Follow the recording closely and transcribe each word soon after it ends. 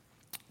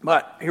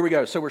But here we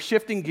go. So we're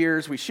shifting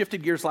gears. We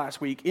shifted gears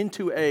last week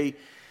into a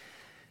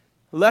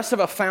less of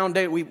a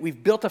foundation.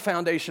 We've built a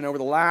foundation over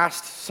the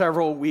last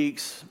several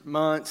weeks,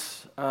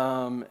 months,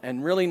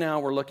 and really now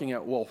we're looking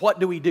at, well, what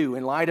do we do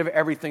in light of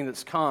everything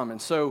that's come? And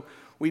so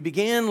we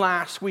began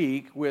last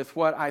week with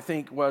what I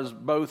think was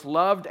both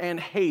loved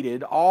and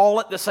hated all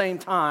at the same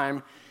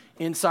time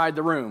inside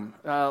the room.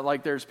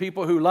 Like there's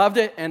people who loved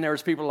it, and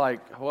there's people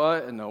like,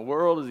 what in the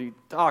world is he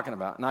talking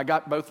about? And I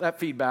got both that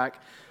feedback.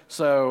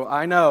 So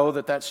I know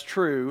that that's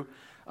true,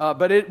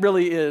 but it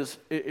really is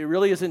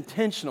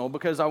intentional,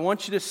 because I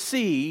want you to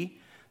see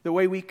the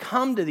way we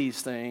come to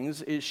these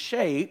things is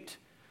shaped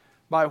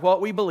by what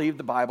we believe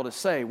the Bible to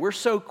say. We're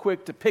so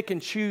quick to pick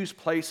and choose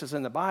places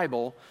in the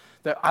Bible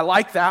that I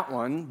like that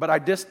one, but I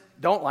just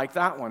don't like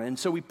that one. And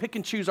so we pick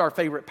and choose our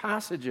favorite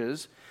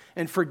passages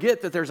and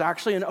forget that there's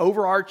actually an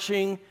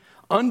overarching,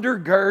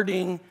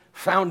 undergirding,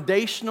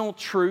 foundational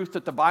truth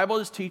that the Bible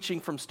is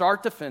teaching from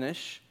start to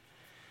finish.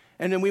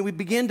 And then we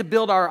begin to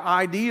build our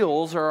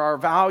ideals or our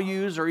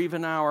values or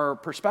even our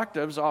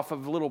perspectives off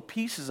of little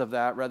pieces of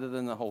that rather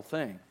than the whole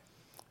thing.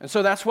 And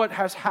so that's what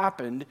has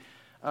happened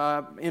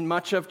in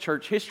much of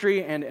church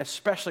history, and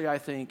especially, I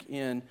think,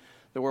 in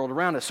the world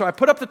around us. So I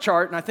put up the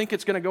chart, and I think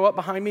it's going to go up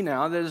behind me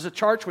now. There's a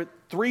chart with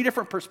 3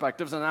 different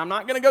perspectives, and I'm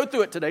not going to go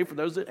through it today. For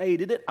those that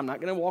hated it, I'm not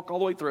going to walk all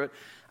the way through it.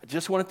 I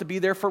just want it to be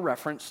there for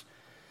reference.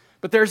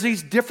 But there's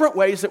these different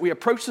ways that we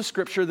approach the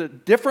Scripture, the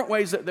different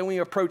ways that we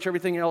approach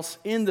everything else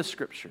in the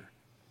Scripture.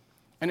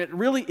 And it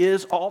really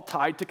is all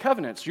tied to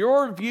covenants.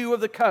 Your view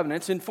of the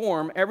covenants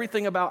inform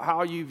everything about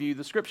how you view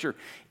the Scripture.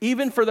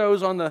 Even for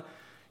those on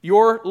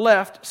your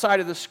left side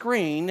of the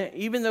screen,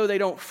 even though they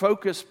don't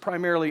focus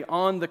primarily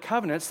on the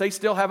covenants, they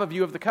still have a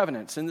view of the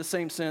covenants, in the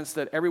same sense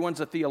that everyone's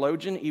a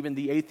theologian, even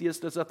the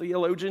atheist is a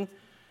theologian.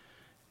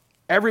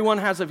 Everyone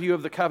has a view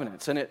of the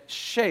covenants, and it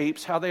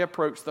shapes how they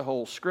approach the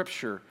whole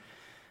Scripture.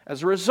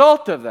 As a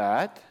result of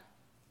that,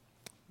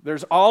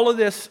 there's all of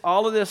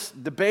this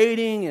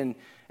debating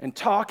and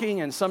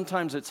talking, and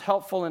sometimes it's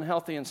helpful and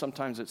healthy, and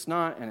sometimes it's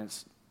not, and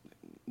it's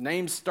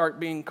names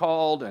start being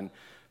called, and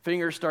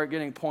fingers start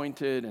getting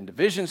pointed, and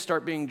divisions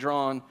start being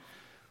drawn,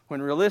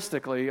 when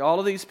realistically, all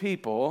of these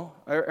people,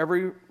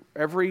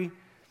 every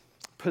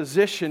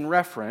position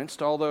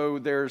referenced, although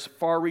there's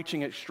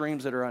far-reaching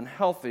extremes that are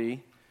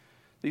unhealthy,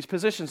 these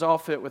positions all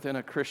fit within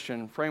a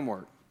Christian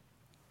framework.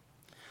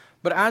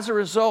 But as a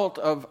result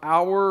of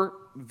our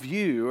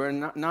view, or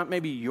not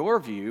maybe your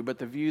view, but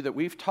the view that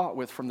we've taught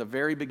with from the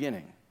very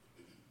beginning,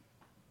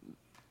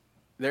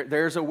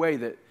 there's a way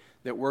that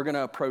we're going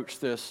to approach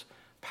this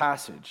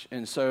passage.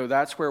 And so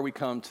that's where we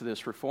come to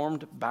this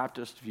Reformed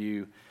Baptist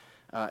view,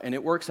 and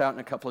it works out in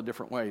a couple of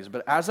different ways.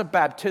 But as a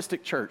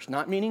Baptistic church,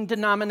 not meaning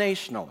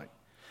denominationally,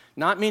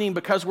 not meaning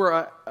because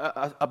we're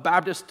a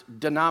Baptist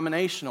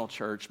denominational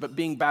church, but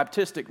being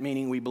Baptistic,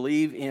 meaning we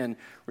believe in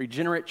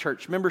regenerate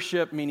church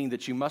membership, meaning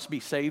that you must be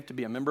saved to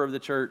be a member of the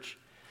church,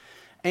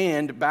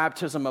 and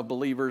baptism of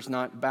believers,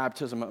 not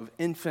baptism of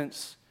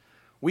infants.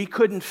 We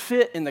couldn't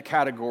fit in the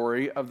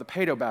category of the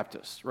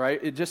Paedo-Baptists, right?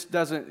 It just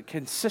doesn't,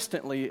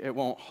 consistently, it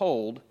won't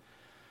hold.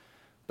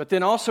 But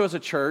then also as a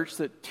church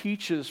that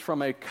teaches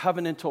from a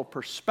covenantal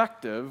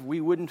perspective, we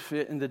wouldn't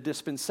fit in the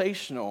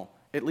dispensational,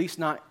 at least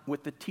not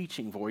with the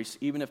teaching voice,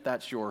 even if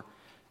that's your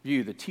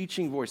view. The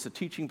teaching voice, the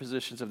teaching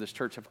positions of this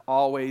church have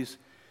always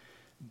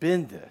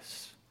been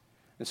this.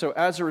 And so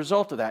as a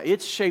result of that,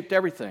 it's shaped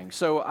everything.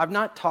 So I've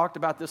not talked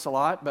about this a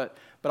lot, but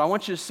I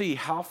want you to see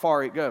how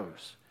far it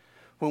goes.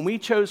 When we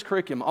chose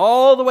curriculum,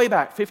 all the way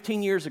back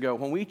 15 years ago,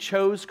 when we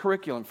chose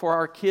curriculum for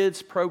our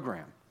kids'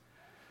 program,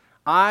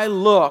 I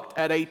looked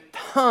at a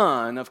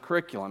ton of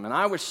curriculum, and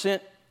I was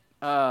sent,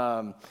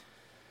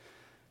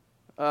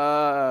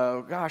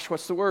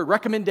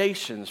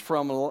 recommendations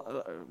from,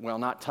 well,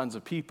 not tons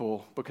of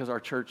people, because our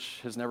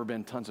church has never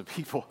been tons of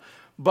people,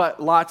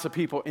 but lots of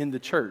people in the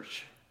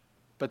church.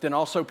 But then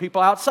also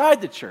people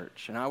outside the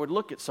church, and I would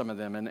look at some of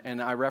them, and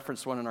I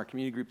referenced one in our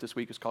community group this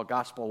week. It's called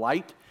Gospel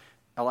Light.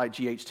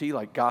 L-I-G-H-T,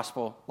 like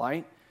gospel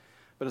light.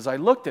 But as I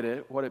looked at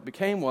it, what it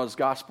became was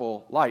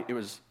gospel light. It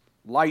was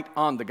light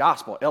on the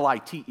gospel,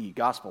 L-I-T-E,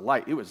 gospel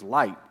light. It was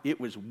light. It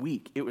was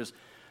weak. It was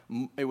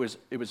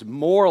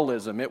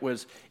moralism. It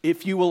was,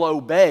 if you will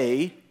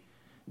obey,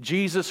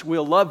 Jesus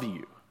will love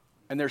you.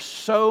 And there's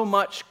so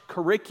much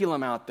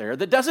curriculum out there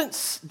that doesn't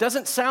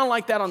sound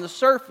like that on the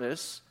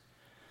surface.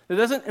 It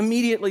doesn't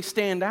immediately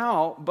stand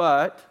out,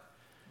 but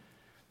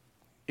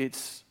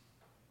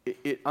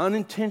it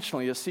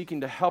unintentionally is seeking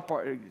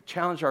to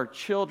challenge our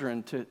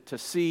children to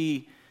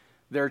see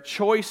their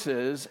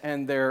choices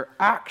and their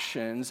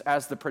actions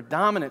as the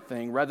predominant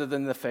thing rather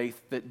than the faith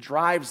that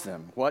drives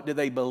them. What do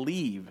they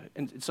believe?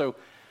 And so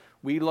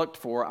we looked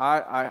for,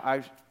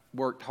 I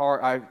worked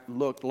hard, I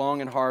looked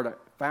long and hard. I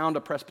found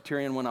a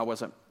Presbyterian one I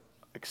wasn't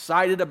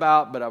excited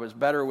about, but I was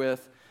better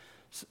with.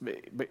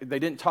 They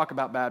didn't talk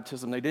about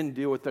baptism. They didn't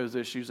deal with those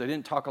issues. They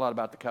didn't talk a lot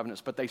about the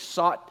covenants, but they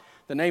sought,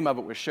 the name of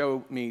it was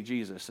Show Me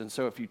Jesus. And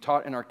so if you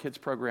taught in our kids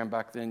program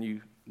back then,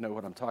 you know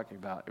what I'm talking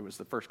about. It was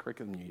the first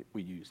curriculum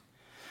we used.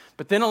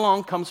 But then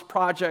along comes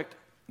Project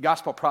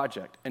Gospel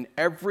Project, and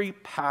every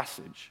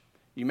passage,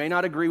 you may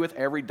not agree with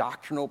every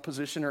doctrinal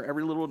position or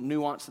every little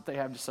nuance that they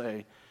have to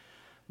say,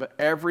 but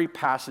every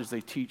passage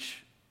they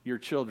teach your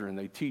children,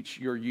 they teach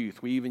your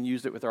youth, we even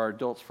used it with our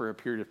adults for a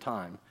period of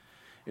time,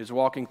 is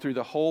walking through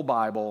the whole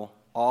Bible,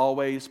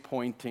 always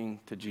pointing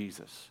to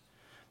Jesus.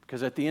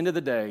 Because at the end of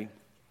the day,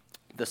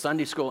 the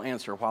Sunday school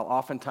answer, while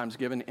oftentimes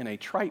given in a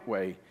trite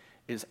way,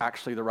 is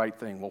actually the right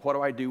thing. Well, what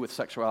do I do with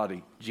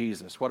sexuality?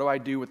 Jesus. What do I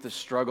do with this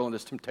struggle and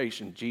this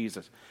temptation?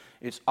 Jesus.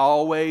 It's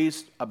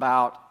always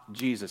about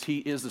Jesus. He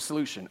is the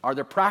solution. Are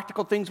there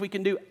practical things we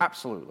can do?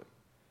 Absolutely.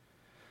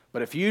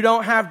 But if you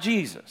don't have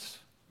Jesus,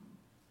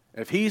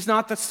 if he's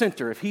not the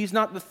center, if he's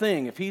not the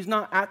thing, if he's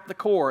not at the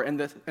core and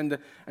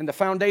the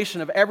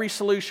foundation of every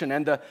solution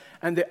and the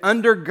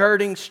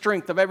undergirding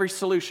strength of every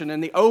solution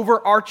and the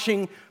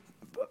overarching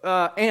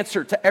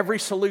answer to every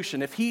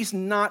solution, if he's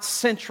not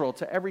central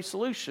to every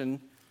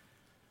solution,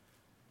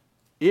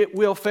 it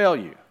will fail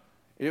you.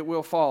 It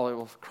will fall. It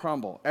will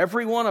crumble.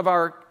 Every one of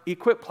our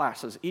equip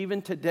classes,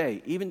 even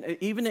today,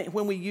 even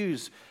when we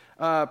use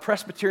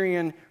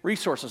Presbyterian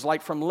resources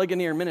like from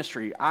Ligonier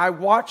Ministry, I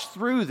watch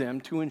through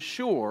them to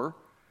ensure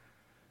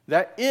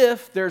that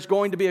if there's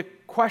going to be a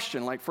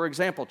question, like for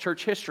example,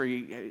 church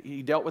history,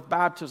 he dealt with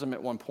baptism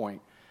at one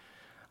point.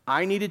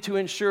 I needed to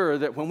ensure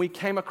that when we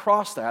came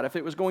across that, if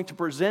it was going to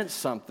present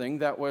something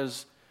that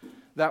was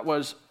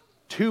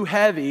too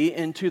heavy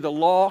into the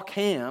law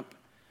camp,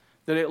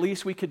 that at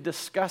least we could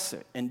discuss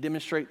it and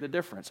demonstrate the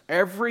difference.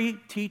 Every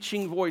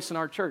teaching voice in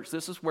our church,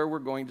 this is where we're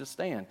going to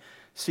stand,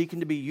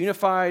 seeking to be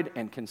unified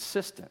and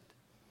consistent.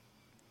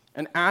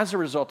 And as a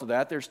result of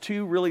that, there's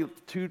two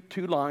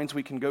lines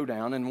we can go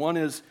down, and one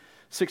is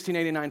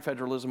 1689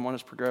 federalism, one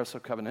is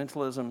progressive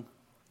covenantalism.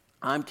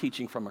 I'm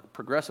teaching from a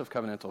progressive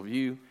covenantal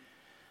view.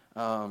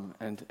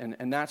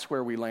 And that's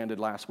where we landed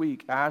last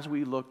week as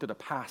we looked at a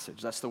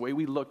passage. That's the way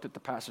we looked at the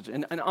passage.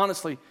 And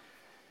honestly,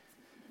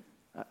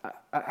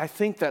 I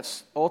think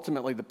that's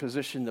ultimately the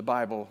position the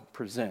Bible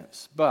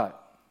presents.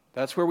 But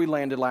that's where we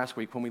landed last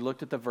week when we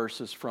looked at the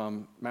verses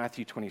from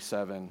Matthew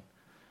 27.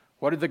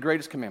 What are the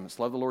greatest commandments?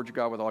 Love the Lord your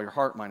God with all your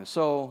heart, mind, and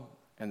soul.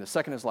 And the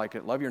second is like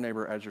it, love your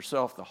neighbor as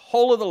yourself. The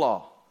whole of the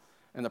law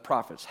and the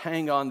prophets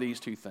hang on these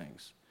two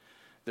things.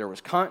 There was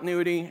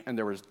continuity and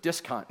there was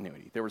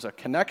discontinuity. There was a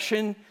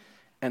connection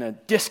and a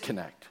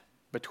disconnect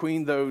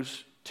between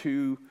those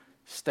two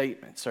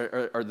statements.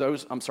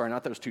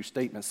 Not those two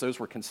statements. Those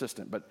were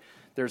consistent. But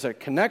there's a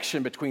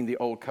connection between the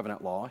old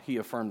covenant law. He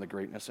affirmed the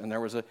greatness. And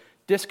there was a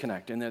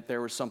disconnect in that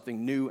there was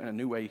something new and a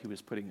new way he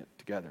was putting it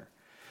together.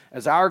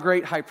 As our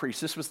great high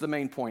priest, this was the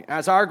main point.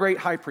 As our great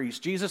high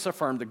priest, Jesus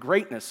affirmed the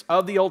greatness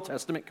of the Old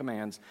Testament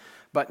commands,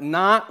 but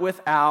not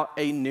without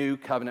a new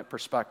covenant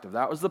perspective.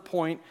 That was the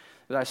point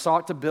that I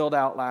sought to build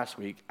out last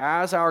week.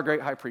 As our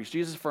great high priest,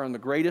 Jesus affirmed the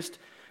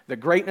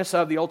greatness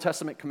of the Old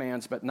Testament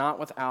commands, but not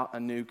without a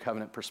new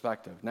covenant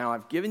perspective. Now,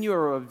 I've given you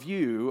a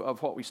review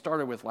of what we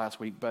started with last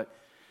week, but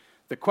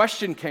the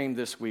question came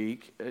this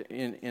week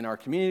in our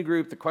community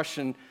group. The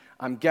question,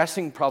 I'm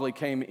guessing, probably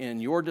came in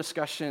your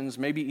discussions,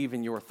 maybe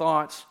even your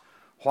thoughts.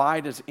 Why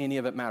does any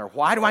of it matter?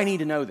 Why do I need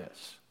to know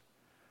this?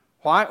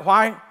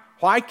 Why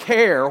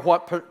care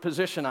what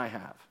position I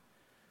have?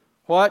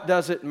 What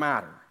does it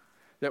matter?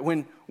 That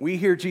when we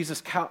hear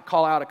Jesus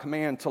call out a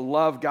command to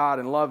love God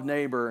and love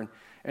neighbor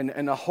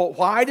and the whole,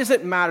 why does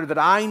it matter that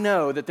I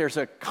know that there's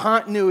a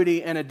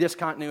continuity and a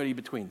discontinuity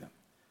between them?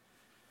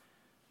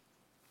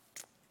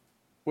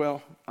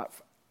 Well,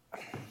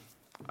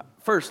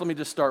 first, let me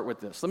just start with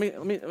this.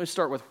 Let me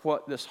start with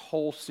what this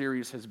whole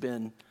series has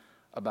been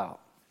about.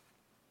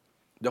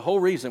 The whole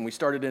reason we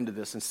started into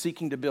this and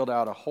seeking to build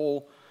out a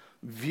whole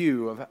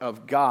view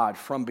of God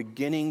from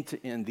beginning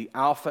to end, the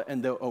Alpha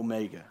and the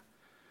Omega,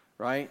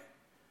 right?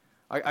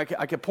 I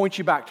could point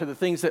you back to the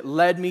things that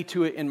led me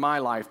to it in my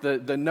life,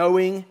 the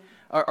knowing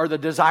or the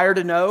desire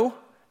to know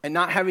and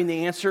not having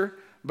the answer,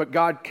 but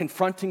God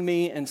confronting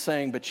me and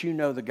saying, but you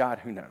know the God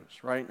who knows,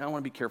 right? And I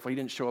want to be careful. He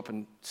didn't show up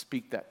and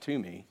speak that to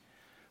me,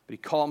 but he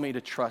called me to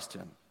trust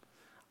him.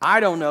 I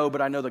don't know,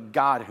 but I know the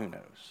God who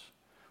knows.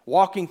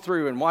 Walking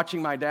through and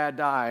watching my dad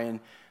die and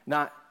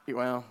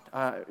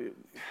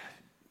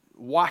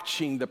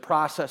watching the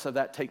process of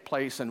that take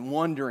place and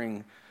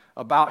wondering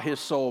about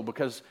his soul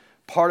because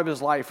part of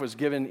his life was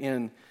given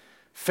in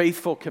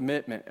faithful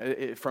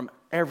commitment from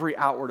every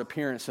outward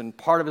appearance, and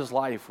part of his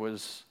life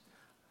was,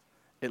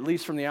 at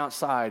least from the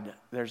outside,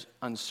 there's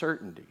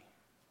uncertainty.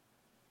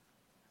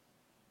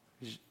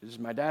 Is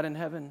my dad in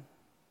heaven?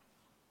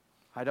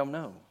 I don't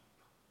know,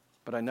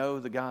 but I know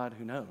the God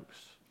who knows.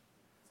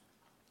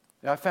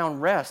 I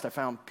found rest, I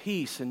found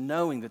peace in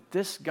knowing that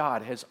this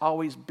God has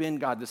always been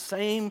God. The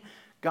same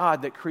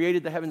God that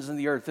created the heavens and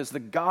the earth is the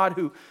God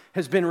who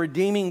has been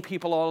redeeming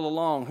people all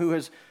along, who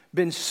has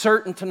been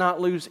certain to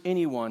not lose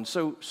anyone.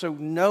 So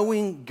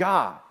knowing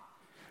God,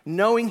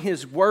 knowing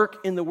his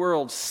work in the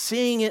world,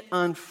 seeing it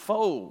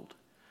unfold,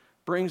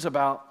 brings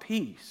about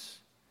peace.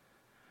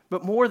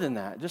 But more than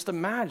that, just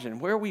imagine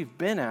where we've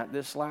been at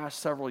this last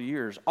several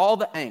years, all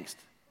the angst,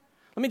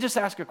 Let me just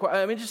ask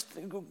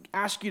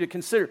you to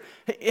consider,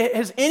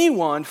 has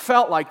anyone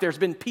felt like there's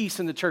been peace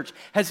in the church?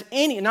 Has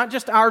not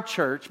just our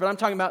church, but I'm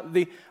talking about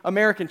the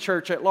American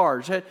church at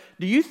large. Do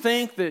you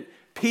think that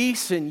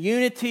peace and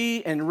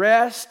unity and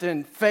rest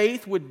and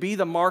faith would be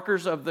the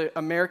markers of the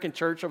American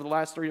church over the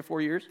last 3 to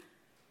 4 years?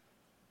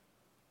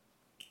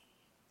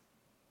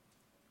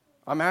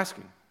 I'm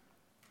asking.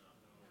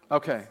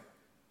 Okay.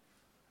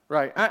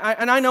 Right.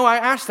 And I know I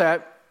asked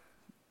that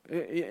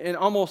in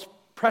almost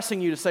pressing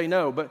you to say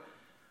no, but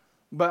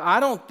I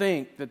don't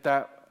think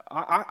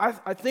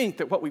I think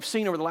that what we've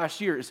seen over the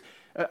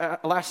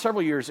last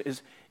several years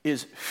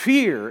is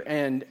fear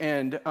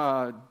and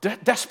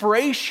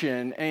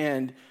desperation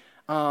and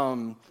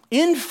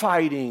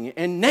infighting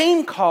and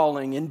name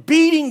calling and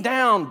beating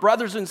down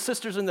brothers and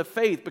sisters in the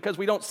faith because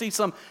we don't see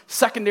some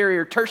secondary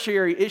or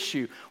tertiary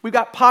issue. We've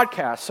got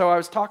podcasts. So I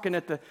was talking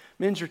at the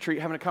men's retreat,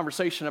 having a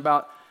conversation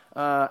about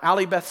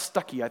Allie Beth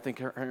Stuckey, I think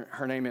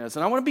her name is.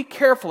 And I want to be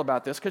careful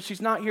about this because she's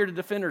not here to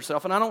defend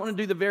herself, and I don't want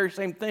to do the very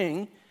same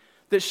thing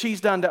that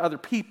she's done to other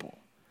people.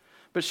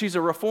 But she's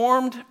a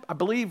Reformed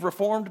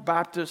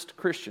Baptist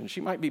Christian.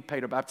 She might be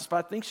Paedo Baptist,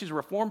 but I think she's a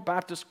Reformed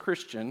Baptist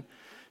Christian.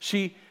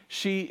 She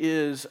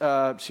has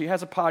a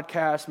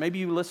podcast. Maybe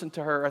you listen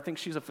to her. I think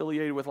she's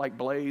affiliated with like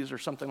Blaze or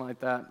something like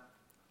that.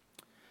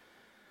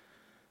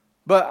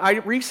 But I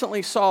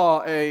recently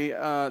saw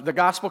the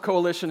Gospel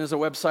Coalition is a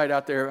website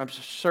out there. I'm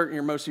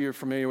certain most of you are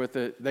familiar with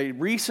it. They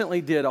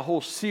recently did a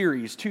whole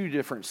series, 2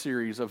 different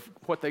series of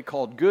what they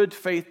called good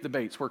faith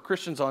debates, where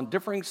Christians on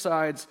differing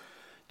sides,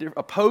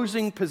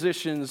 opposing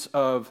positions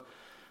of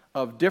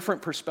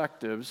different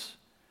perspectives,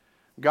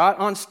 got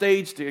on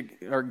stage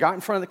or got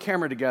in front of the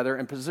camera together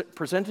and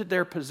presented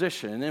their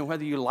position. And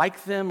whether you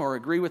like them or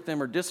agree with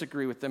them or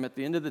disagree with them, at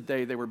the end of the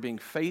day, they were being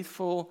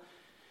faithful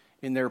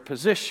in their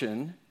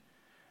position.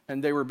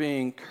 And they were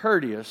being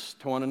courteous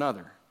to one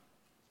another.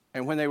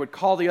 And when they would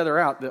call the other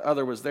out, the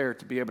other was there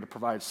to be able to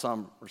provide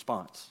some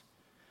response.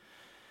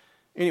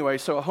 Anyway,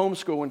 so a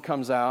homeschool one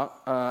comes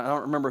out. I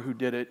don't remember who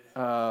did it,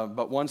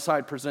 but one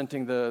side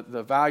presenting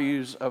the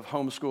values of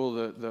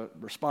homeschool, the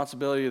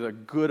responsibility, the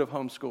good of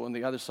homeschool, and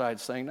the other side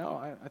saying, no,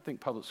 I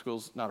think public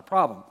school's not a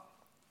problem.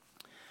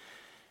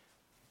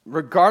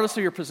 Regardless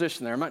of your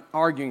position there, I'm not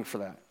arguing for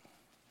that.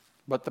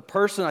 But the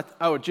person,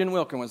 Jen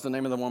Wilkin was the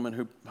name of the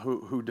woman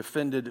who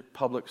defended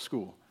public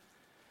school.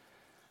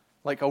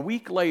 Like a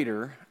week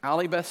later,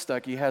 Allie Beth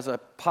Stuckey has a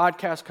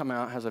podcast come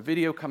out, has a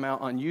video come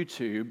out on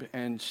YouTube,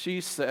 and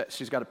she's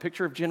got a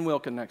picture of Jen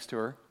Wilkin next to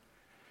her,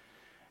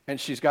 and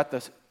she's got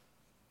this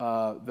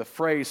the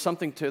phrase,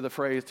 something to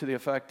the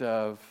effect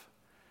of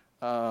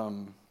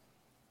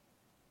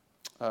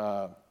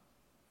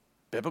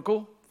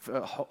biblical,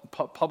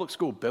 public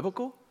school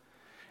biblical,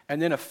 and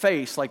then a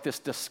face like this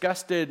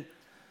disgusted,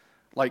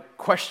 like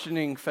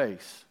questioning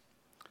face.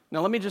 Now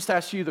let me just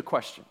ask you the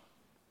question.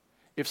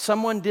 If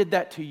someone did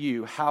that to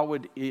you, how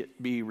would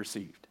it be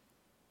received?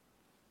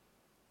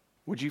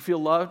 Would you feel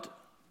loved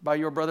by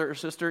your brother or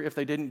sister if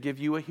they didn't give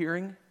you a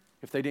hearing?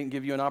 If they didn't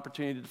give you an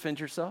opportunity to defend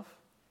yourself?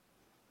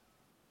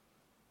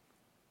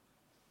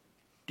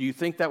 Do you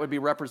think that would be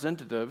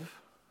representative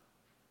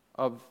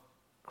of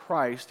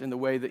Christ in the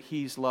way that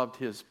he's loved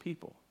his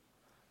people?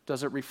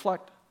 Does it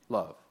reflect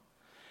love?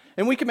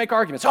 And we can make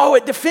arguments. Oh,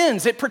 it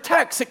defends, it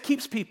protects, it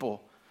keeps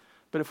people.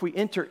 But if we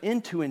enter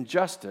into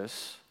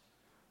injustice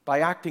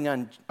by acting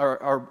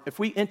or if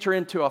we enter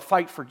into a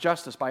fight for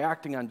justice by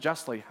acting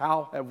unjustly,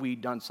 how have we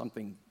done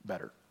something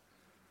better?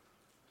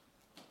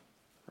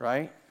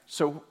 Right?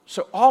 So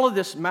all of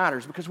this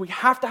matters because we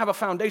have to have a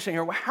foundation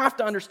here. We have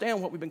to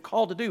understand what we've been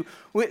called to do.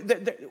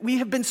 We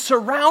have been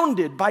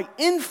surrounded by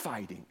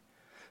infighting,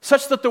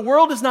 such that the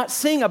world is not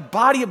seeing a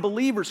body of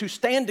believers who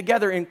stand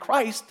together in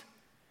Christ.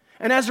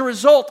 And as a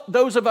result,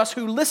 those of us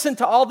who listen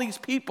to all these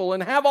people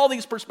and have all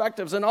these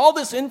perspectives and all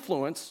this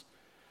influence,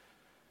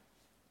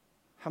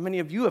 how many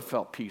of you have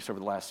felt peace over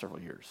the last several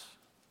years?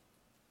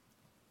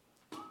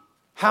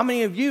 How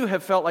many of you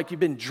have felt like you've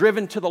been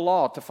driven to the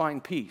law to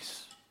find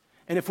peace?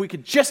 And if we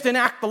could just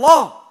enact the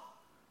law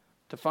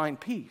to find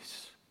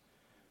peace.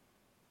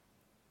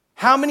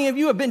 How many of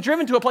you have been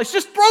driven to a place,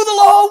 just throw the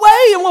law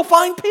away and we'll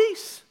find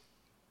peace?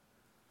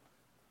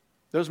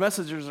 Those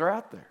messages are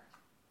out there.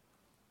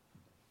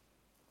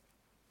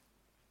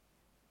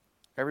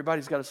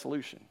 Everybody's got a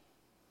solution.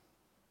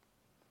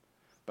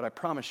 But I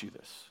promise you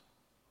this,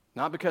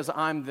 not because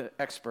I'm the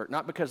expert,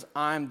 not because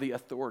I'm the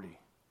authority,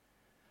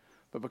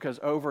 but because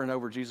over and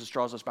over Jesus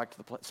draws us back to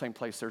the same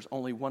place. There's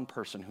only one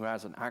person who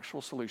has an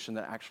actual solution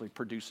that actually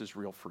produces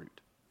real fruit.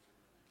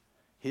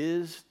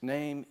 His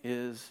name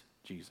is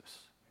Jesus.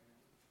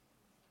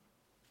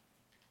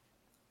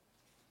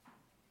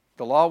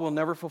 The law will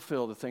never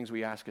fulfill the things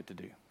we ask it to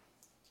do.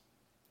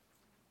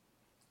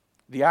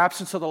 The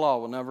absence of the law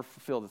will never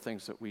fulfill the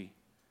things that we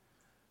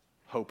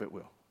hope it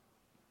will.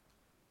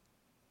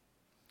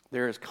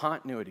 There is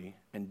continuity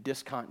and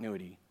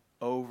discontinuity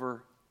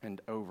over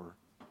and over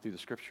through the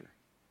Scripture.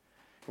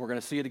 We're going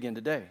to see it again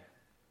today.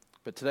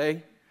 But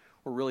today,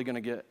 we're really going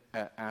to get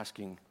at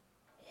asking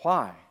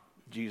why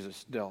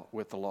Jesus dealt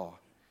with the law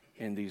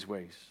in these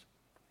ways.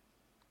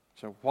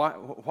 So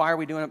why are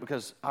we doing it?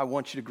 Because I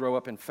want you to grow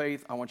up in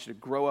faith. I want you to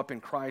grow up in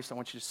Christ. I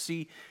want you to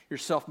see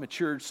yourself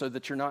matured so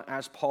that you're not,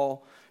 as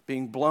Paul,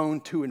 being blown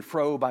to and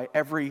fro by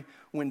every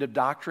wind of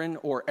doctrine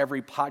or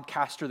every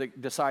podcaster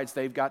that decides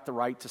they've got the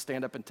right to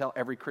stand up and tell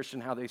every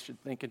Christian how they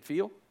should think and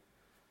feel.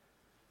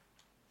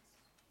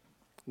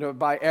 No,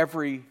 by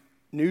every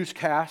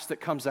newscast that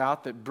comes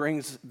out that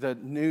brings the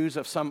news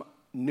of some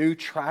new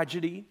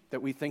tragedy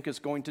that we think is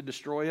going to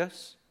destroy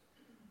us.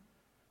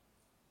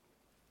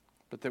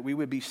 But that we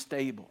would be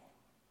stable,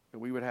 that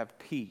we would have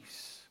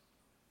peace.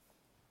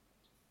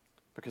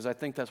 Because I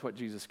think that's what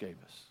Jesus gave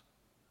us.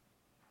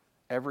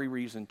 Every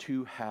reason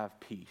to have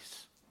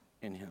peace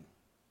in him.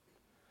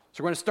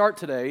 So we're going to start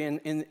today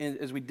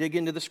as we dig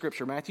into the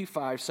scripture, Matthew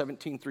 5,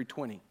 17 through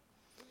 20.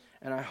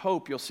 And I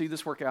hope you'll see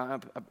this work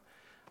out. I'm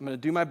going to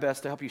do my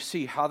best to help you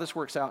see how this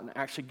works out and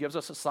actually gives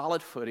us a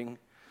solid footing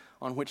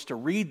on which to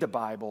read the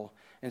Bible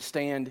and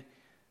stand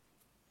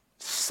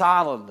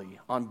solidly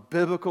on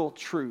biblical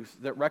truth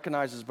that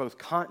recognizes both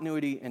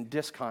continuity and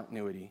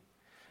discontinuity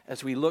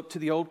as we look to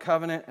the Old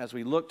Covenant, as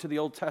we look to the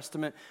Old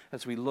Testament,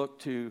 as we look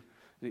to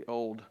the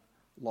Old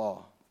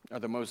Law, or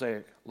the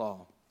Mosaic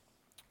Law.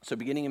 So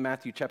beginning in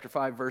Matthew chapter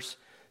 5, verse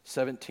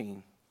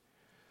 17,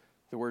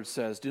 the word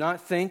says, "Do not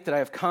think that I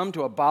have come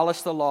to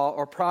abolish the law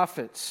or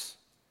prophets.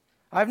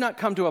 I have not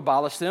come to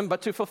abolish them,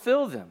 but to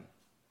fulfill them.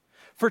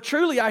 For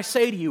truly I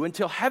say to you,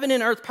 until heaven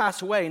and earth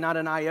pass away, not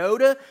an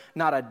iota,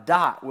 not a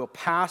dot will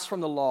pass from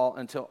the law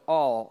until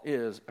all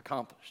is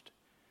accomplished.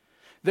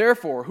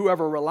 Therefore,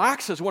 whoever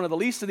relaxes one of the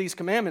least of these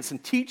commandments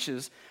and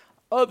teaches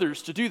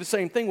others to do the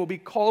same thing will be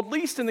called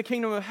least in the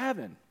kingdom of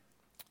heaven.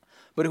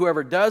 But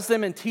whoever does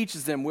them and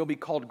teaches them will be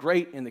called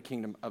great in the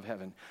kingdom of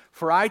heaven.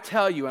 For I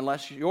tell you,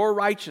 unless your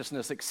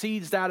righteousness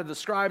exceeds that of the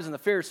scribes and the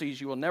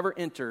Pharisees, you will never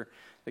enter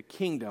the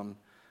kingdom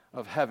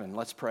of heaven."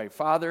 Let's pray.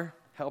 Father,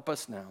 help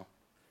us now.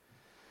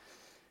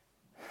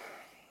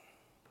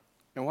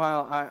 And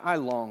while I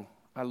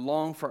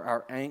long for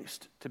our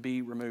angst to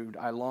be removed.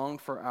 I long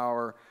for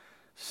our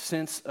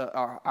sense,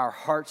 our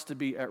hearts to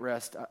be at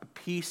rest,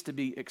 peace to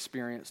be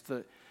experienced.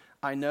 That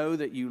I know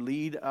that you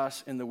lead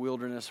us in the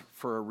wilderness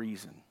for a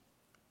reason.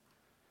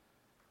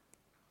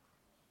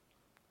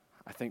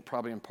 I think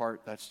probably in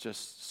part that's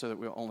just so that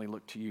we'll only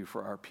look to you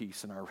for our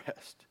peace and our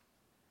rest.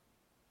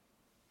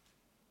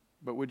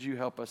 But would you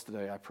help us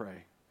today, I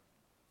pray.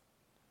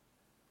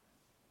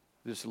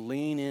 Just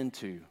lean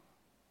into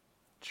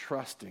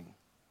trusting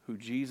who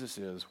Jesus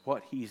is,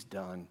 what he's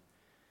done,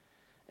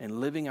 and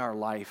living our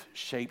life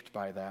shaped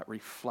by that,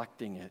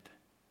 reflecting it,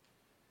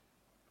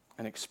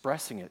 and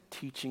expressing it,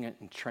 teaching it,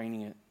 and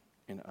training it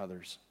in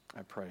others.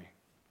 I pray.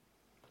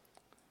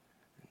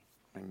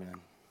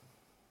 Amen.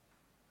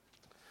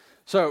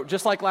 So,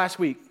 just like last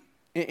week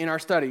in our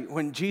study,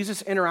 when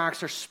Jesus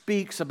interacts or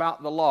speaks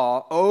about the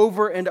law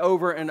over and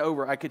over and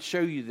over, I could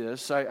show you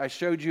this. I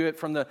showed you it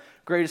from the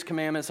greatest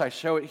commandments. I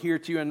show it here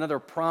to you, another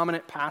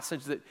prominent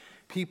passage that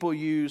people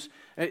use.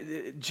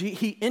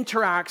 He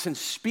interacts and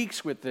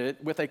speaks with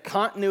it with a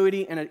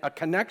continuity and a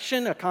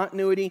connection, a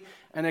continuity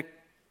and a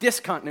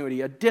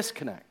discontinuity, a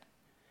disconnect.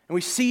 And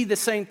we see the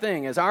same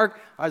thing as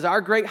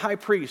our great high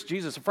priest,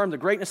 Jesus, affirmed the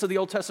greatness of the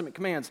Old Testament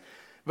commands,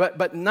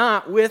 but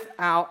not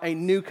without a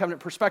new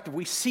covenant perspective.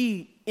 We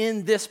see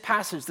in this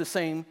passage the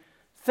same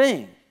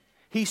thing.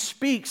 He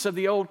speaks of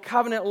the Old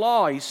Covenant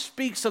law. He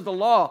speaks of the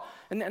law,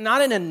 and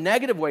not in a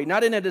negative way,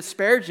 not in a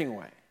disparaging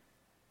way.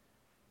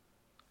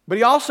 But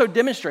he also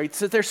demonstrates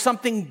that there's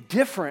something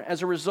different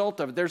as a result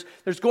of it.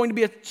 There's going to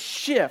be a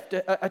shift,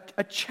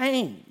 a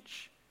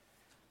change.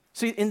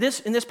 See, in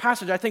this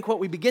passage, I think what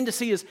we begin to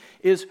see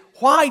is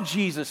why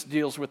Jesus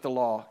deals with the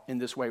law in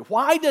this way.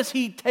 Why does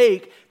he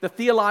take the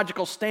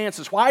theological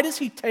stances? Why does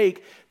he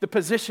take the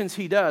positions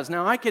he does?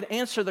 Now, I could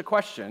answer the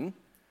question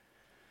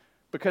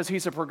because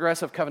he's a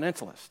progressive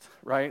covenantalist,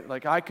 right?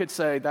 Like I could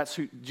say that's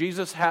who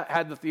Jesus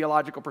had the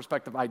theological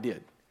perspective. I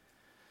did.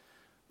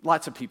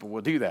 Lots of people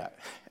will do that.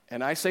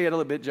 And I say it a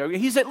little bit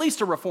joking. He's at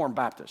least a Reformed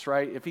Baptist,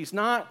 right? If he's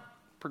not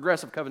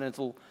progressive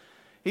covenantal,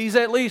 he's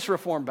at least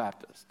Reformed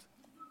Baptist.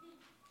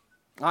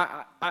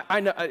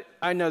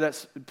 I know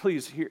that's,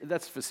 please hear,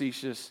 that's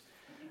facetious.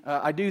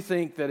 I do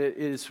think that it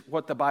is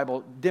what the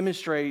Bible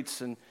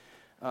demonstrates, and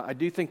I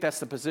do think that's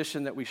the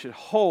position that we should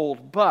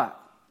hold, but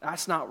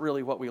that's not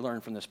really what we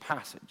learn from this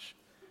passage.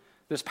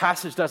 This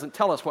passage doesn't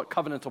tell us what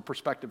covenantal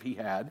perspective he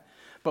had,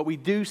 but we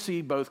do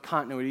see both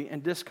continuity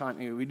and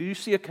discontinuity. We do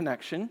see a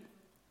connection,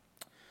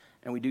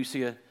 and we do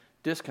see a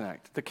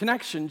disconnect. The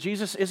connection,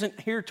 Jesus isn't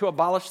here to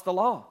abolish the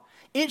law.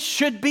 It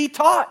should be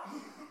taught.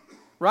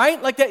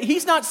 Right? Like that,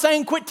 he's not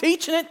saying quit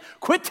teaching it,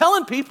 quit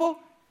telling people.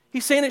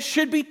 He's saying it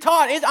should be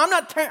taught.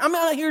 I'm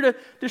not here to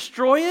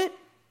destroy it.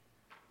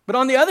 But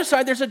on the other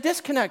side, there's a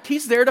disconnect.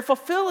 He's there to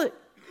fulfill it.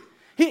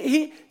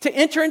 To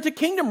enter into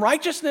kingdom,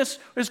 righteousness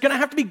is going to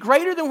have to be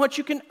greater than what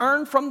you can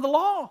earn from the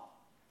law.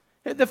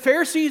 The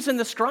Pharisees and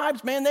the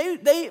scribes, man,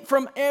 they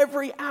from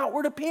every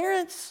outward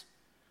appearance,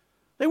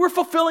 they were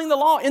fulfilling the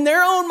law in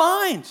their own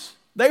minds.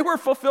 They were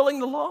fulfilling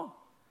the law.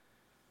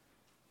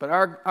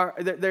 But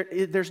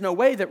there's no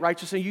way that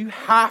righteousness, you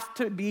have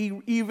to be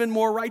even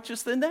more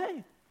righteous than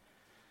they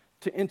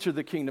to enter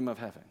the kingdom of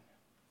heaven.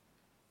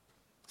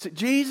 So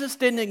Jesus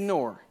didn't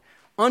ignore,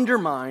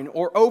 undermine,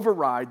 or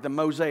override the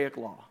Mosaic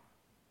law,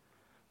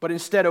 but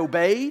instead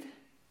obeyed,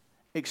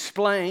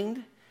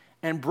 explained,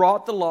 and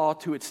brought the law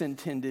to its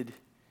intended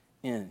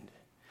end.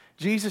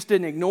 Jesus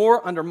didn't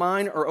ignore,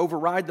 undermine, or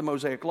override the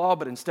Mosaic law,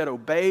 but instead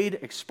obeyed,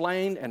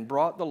 explained, and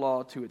brought the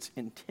law to its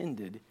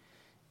intended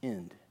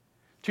end.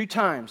 2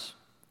 times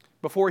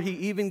before he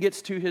even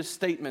gets to his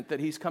statement that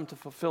he's come to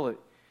fulfill it,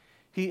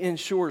 he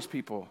ensures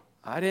people,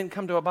 I didn't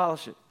come to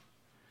abolish it.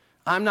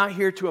 I'm not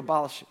here to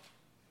abolish it.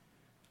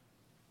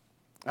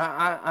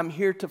 I'm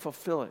here to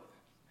fulfill it.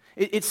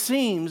 It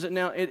seems,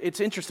 now it's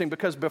interesting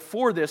because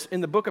before this,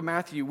 in the book of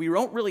Matthew, we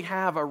don't really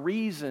have a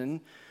reason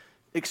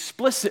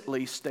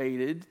explicitly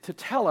stated to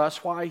tell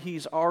us why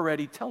he's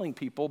already telling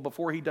people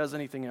before he does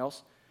anything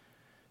else,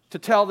 to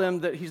tell them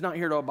that he's not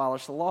here to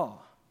abolish the law.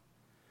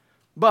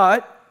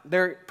 But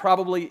there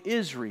probably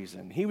is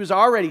reason. He was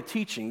already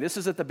teaching. This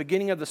is at the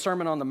beginning of the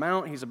Sermon on the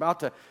Mount. He's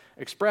about to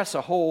express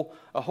a whole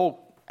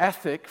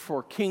ethic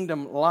for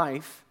kingdom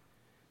life.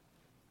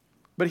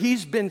 But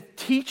he's been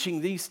teaching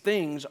these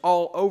things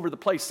all over the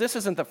place. This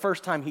isn't the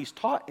first time he's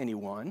taught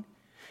anyone.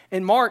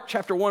 In Mark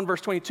chapter 1,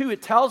 verse 22,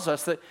 it tells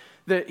us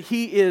that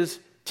he is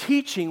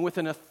teaching with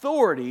an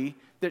authority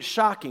that's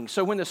shocking.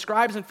 So when the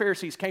scribes and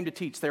Pharisees came to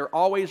teach, they're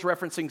always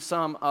referencing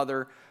some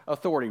other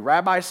authority.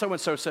 Rabbi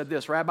so-and-so said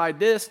this, Rabbi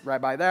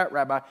that,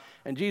 Rabbi.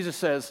 And Jesus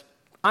says,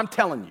 I'm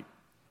telling you.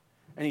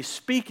 And he's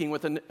speaking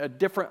with a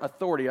different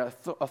authority,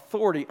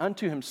 authority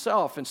unto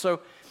himself. And so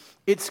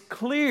it's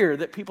clear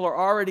that people are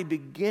already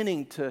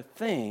beginning to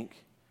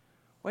think,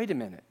 wait a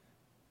minute,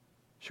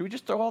 should we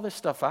just throw all this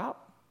stuff out?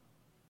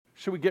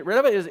 Should we get rid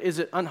of it? Is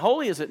it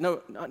unholy? Is it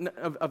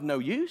of no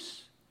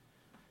use?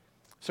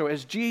 So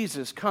as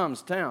Jesus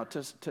comes down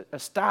to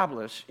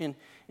establish in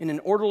an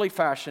orderly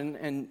fashion,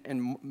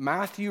 and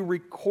Matthew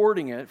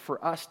recording it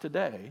for us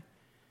today,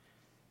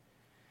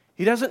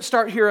 he doesn't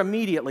start here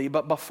immediately,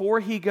 but before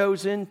he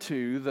goes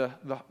into the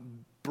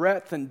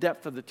breadth and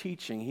depth of the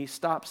teaching, he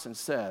stops and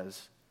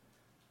says,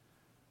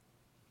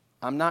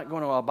 I'm not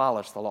going to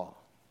abolish the law.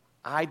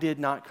 I did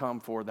not come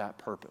for that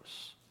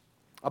purpose.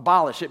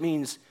 Abolish, it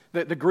means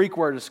that the Greek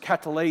word is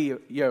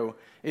kataleo.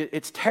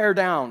 It's tear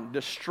down,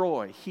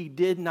 destroy. He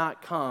did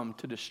not come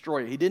to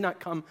destroy it. He did not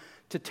come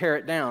to tear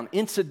it down.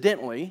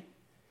 Incidentally,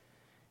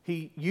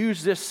 he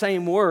used this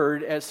same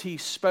word as he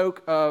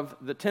spoke of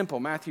the temple.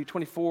 Matthew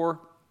 24,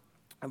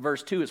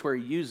 verse 2 is where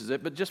he uses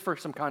it. But just for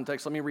some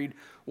context, let me read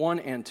 1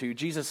 and 2.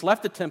 Jesus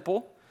left the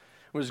temple,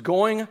 was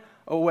going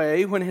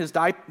away when his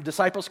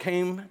disciples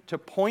came to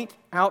point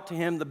out to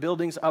him the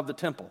buildings of the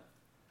temple.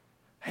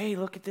 Hey,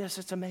 look at this,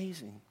 it's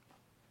amazing.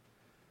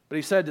 But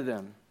he said to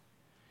them,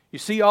 you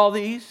see all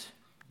these,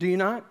 do you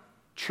not?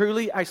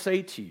 Truly I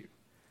say to you,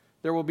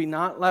 there will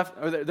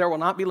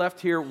not be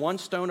left here one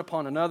stone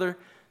upon another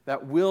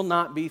that will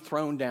not be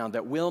thrown down,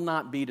 that will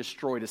not be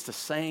destroyed. It's the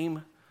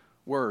same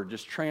word,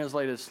 just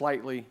translated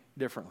slightly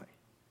differently.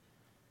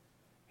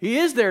 He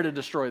is there to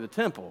destroy the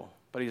temple,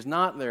 but he's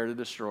not there to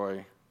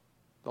destroy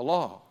the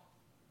law.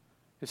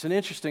 It's an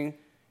interesting,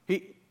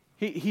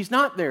 he's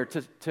not there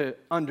to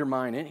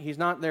undermine it. He's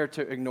not there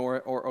to ignore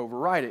it or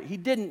override it. He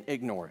didn't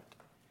ignore it.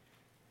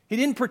 He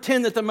didn't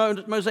pretend that the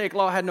Mosaic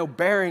law had no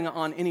bearing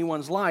on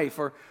anyone's life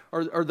or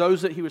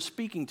those that he was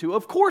speaking to.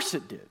 Of course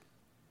it did.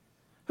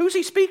 Who's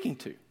he speaking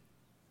to?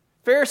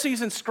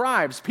 Pharisees and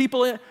scribes,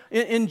 people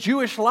in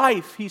Jewish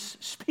life he's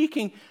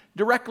speaking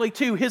directly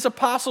to. His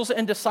apostles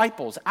and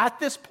disciples. At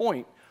this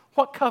point,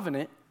 what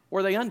covenant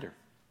were they under?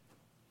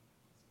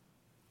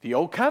 The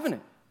old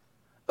covenant.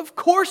 Of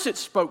course it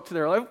spoke to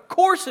their life. Of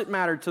course it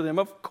mattered to them.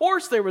 Of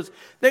course they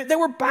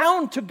were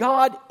bound to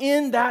God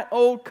in that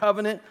old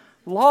covenant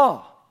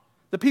law.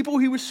 The people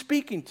he was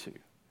speaking to.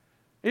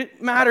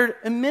 It mattered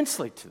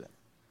immensely to them.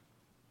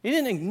 He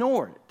didn't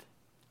ignore it.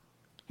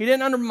 He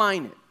didn't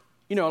undermine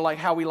it, like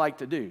how we like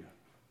to do.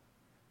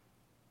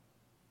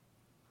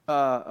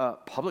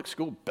 Public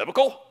school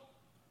biblical?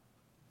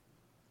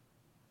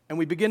 And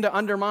we begin to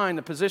undermine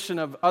the position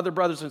of other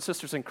brothers and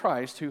sisters in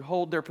Christ who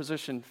hold their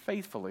position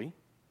faithfully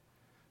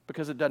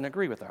because it doesn't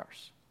agree with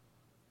ours.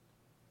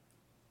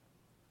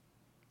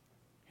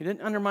 He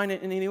didn't undermine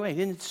it in any way.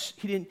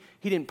 He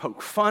didn't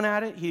poke fun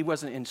at it. He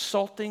wasn't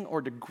insulting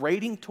or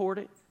degrading toward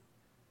it.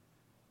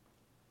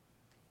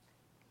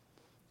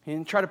 He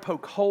didn't try to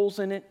poke holes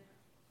in it.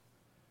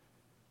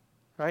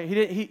 Right?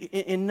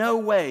 In no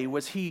way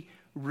was he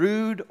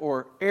rude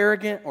or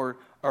arrogant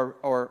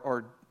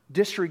or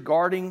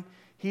disregarding.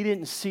 He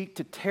didn't seek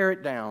to tear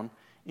it down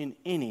in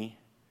any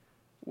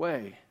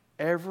way.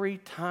 Every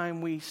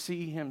time we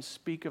see him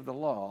speak of the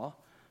law,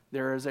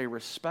 there is a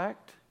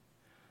respect,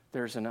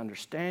 there's an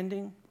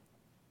understanding,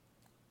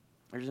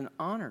 there's an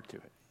honor to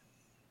it.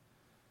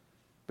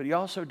 But he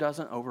also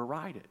doesn't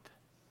override it.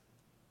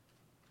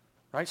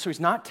 Right? So he's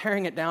not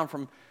tearing it down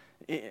from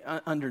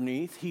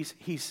underneath.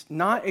 He's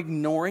not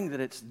ignoring that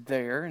it's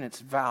there and its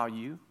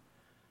value.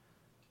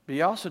 But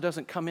he also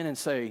doesn't come in and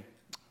say,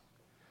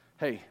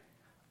 hey,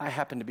 I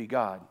happen to be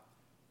God.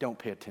 Don't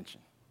pay attention.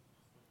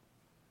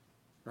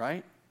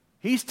 Right?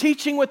 He's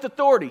teaching with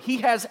authority. He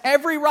has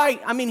every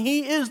right. I mean,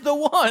 he is the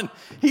one.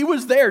 He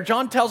was there.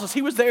 John tells us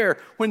he was there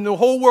when the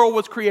whole world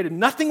was created.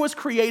 Nothing was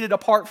created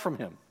apart from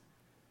him.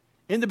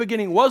 In the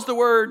beginning was the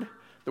Word.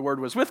 The Word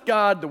was with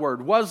God. The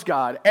Word was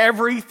God.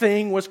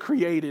 Everything was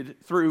created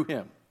through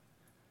him.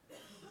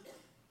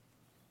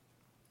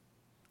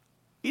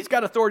 He's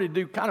got authority to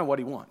do kind of what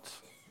he wants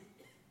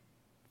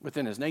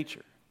within his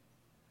nature.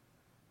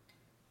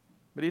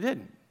 But he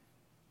didn't.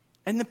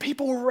 And the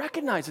people were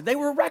recognizing. They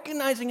were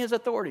recognizing his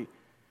authority.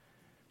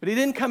 But he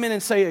didn't come in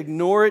and say,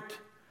 ignore it,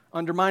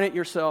 undermine it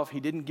yourself. He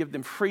didn't give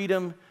them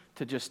freedom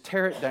to just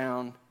tear it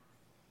down.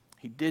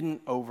 He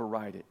didn't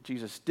override it.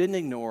 Jesus didn't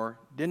ignore,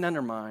 didn't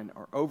undermine,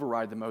 or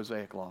override the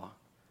Mosaic law.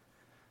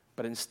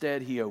 But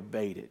instead, he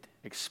obeyed it,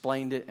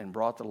 explained it, and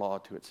brought the law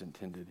to its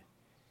intended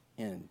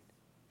end.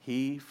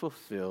 He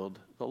fulfilled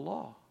the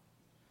law.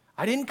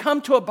 I didn't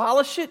come to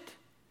abolish it.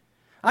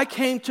 I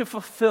came to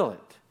fulfill it.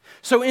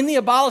 So in the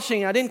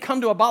abolishing, I didn't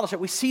come to abolish it.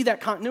 We see that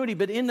continuity,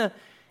 but in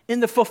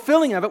the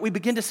fulfilling of it, we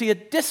begin to see a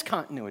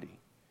discontinuity.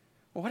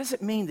 Well, what does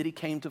it mean that he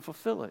came to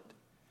fulfill it?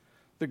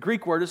 The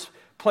Greek word is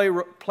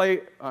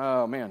plerosai.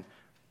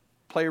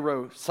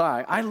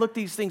 I look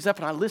these things up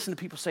and I listen to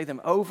people say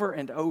them over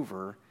and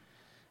over,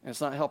 and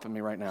it's not helping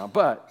me right now.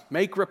 But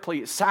make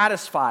replete,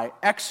 satisfy,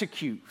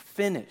 execute,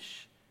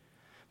 finish.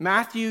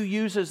 Matthew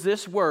uses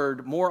this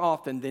word more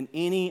often than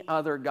any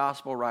other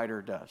gospel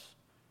writer does.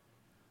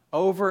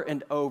 Over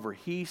and over,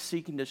 he's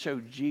seeking to show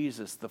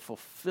Jesus the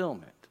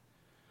fulfillment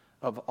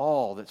of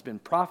all that's been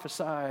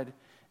prophesied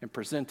and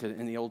presented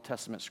in the Old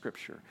Testament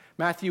Scripture.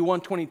 Matthew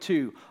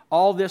 1:22,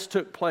 all this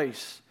took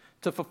place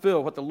to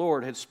fulfill what the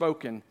Lord had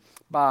spoken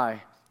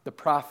by the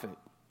prophet.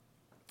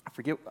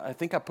 I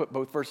think I put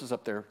both verses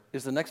up there.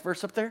 Is the next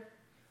verse up there?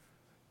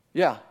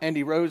 Yeah, and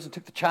he rose and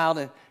took the child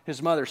and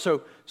his mother.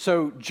 So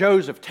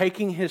Joseph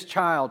taking his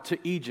child to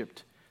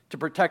Egypt to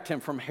protect him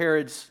from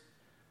Herod's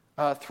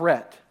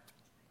threat.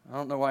 I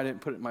don't know why I didn't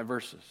put it in my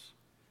verses.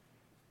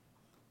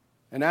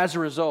 And as a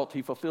result,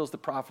 he fulfills the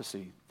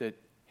prophecy that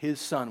his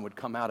son would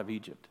come out of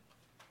Egypt.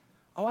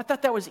 Oh, I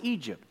thought that was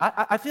Egypt.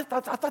 I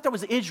thought that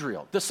was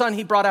Israel, the son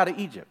he brought out of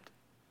Egypt.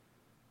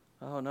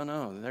 Oh,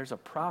 no. There's a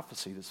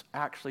prophecy that's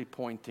actually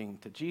pointing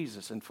to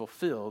Jesus and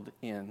fulfilled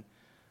in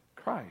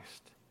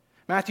Christ.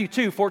 Matthew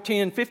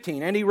 2:14 and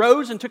 15. And he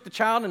rose and took the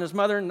child and his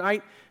mother and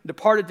night and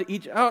departed to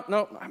Egypt. Oh,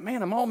 no,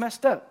 man, I'm all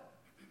messed up.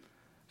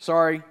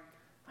 Sorry,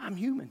 I'm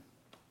human.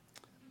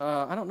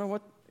 I don't know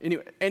what.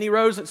 Anyway, and he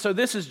rose. So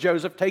this is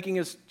Joseph taking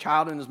his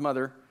child and his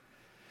mother.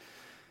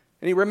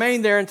 And he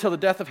remained there until the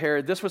death of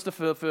Herod. This was to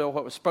fulfill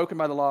what was spoken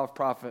by the law of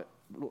prophet,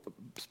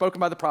 spoken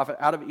by the prophet,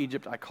 out of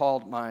Egypt I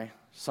called my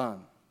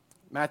son.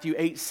 Matthew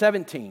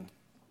 8:17.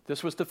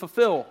 This was to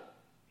fulfill,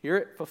 hear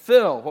it,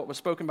 fulfill what was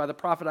spoken by the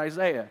prophet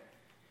Isaiah.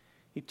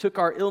 He took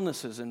our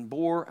illnesses and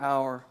bore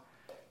our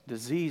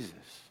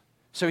diseases.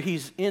 So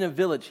he's in a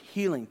village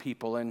healing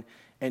people and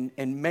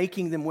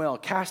making them well,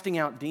 casting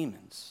out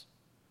demons.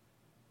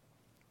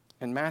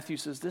 And Matthew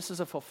says this is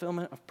a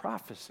fulfillment of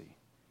prophecy.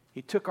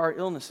 He took our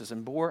illnesses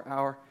and bore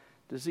our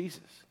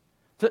diseases.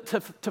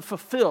 To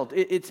fulfilled,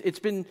 it's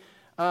been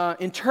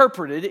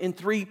interpreted in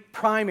three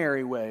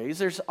primary ways.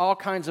 There's all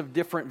kinds of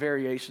different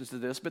variations to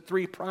this, but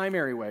three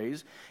primary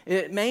ways.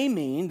 It may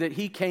mean that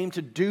he came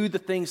to do the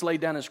things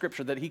laid down in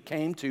Scripture, that he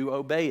came to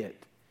obey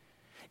it.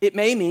 It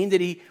may mean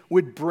that he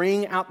would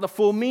bring out the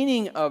full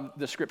meaning of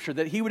the Scripture,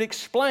 that he would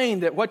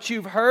explain that what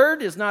you've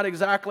heard is not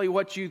exactly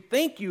what you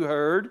think you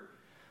heard,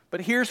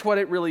 but here's what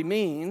it really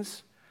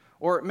means.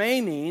 Or it may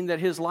mean that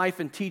his life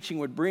and teaching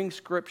would bring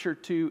Scripture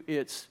to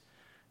its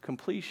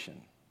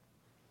completion.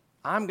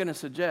 I'm going to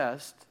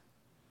suggest,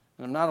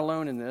 and I'm not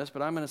alone in this,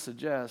 but I'm going to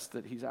suggest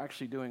that he's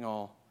actually doing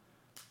all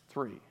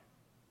three.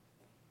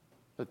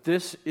 That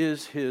this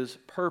is his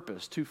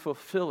purpose, to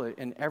fulfill it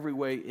in every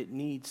way it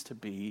needs to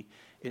be.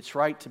 It's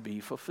right to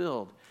be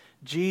fulfilled.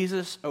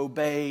 Jesus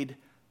obeyed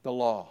the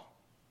law.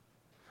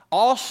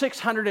 All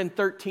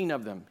 613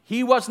 of them.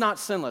 He was not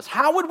sinless.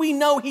 How would we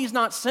know he's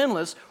not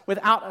sinless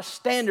without a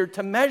standard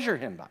to measure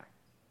him by?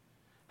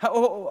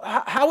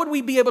 How would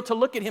we be able to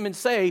look at him and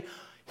say,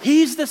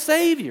 he's the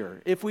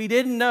Savior, if we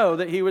didn't know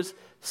that he was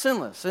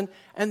sinless? And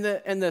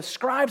the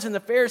scribes and the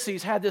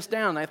Pharisees had this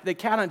down. They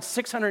counted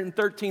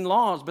 613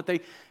 laws, but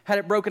they had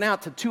it broken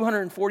out to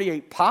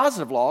 248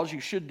 positive laws. You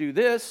should do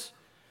this.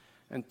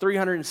 And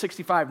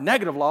 365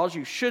 negative laws.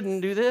 You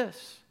shouldn't do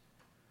this.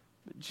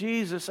 But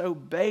Jesus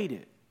obeyed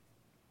it.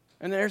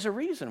 And there's a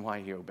reason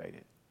why he obeyed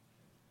it.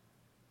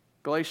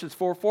 Galatians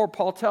 4:4,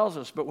 Paul tells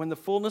us, but when the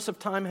fullness of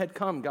time had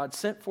come, God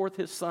sent forth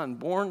his Son,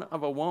 born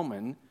of a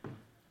woman,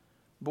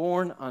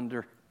 born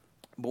under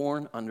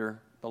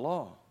the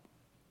law.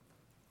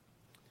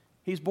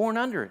 He's born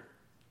under it.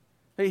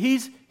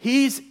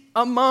 He's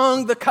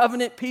among the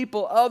covenant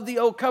people of the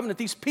old covenant.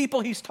 These people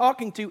he's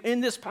talking to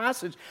in this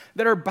passage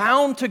that are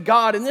bound to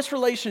God in this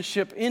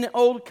relationship in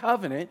old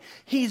covenant,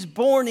 he's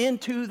born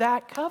into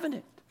that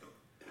covenant.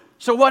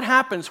 So what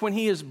happens when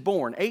he is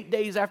born? 8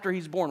 days after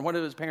he's born, what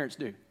do his parents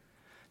do?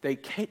 They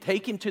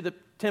take him to the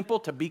temple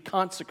to be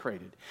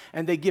consecrated.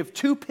 And they give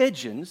 2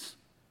 pigeons,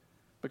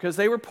 because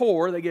they were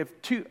poor, they give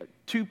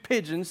two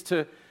pigeons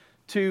to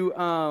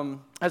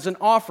as an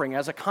offering,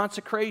 as a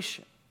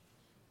consecration.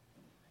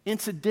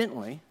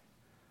 Incidentally,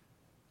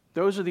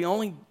 those are the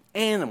only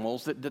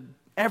animals that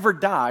ever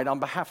died on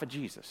behalf of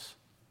Jesus.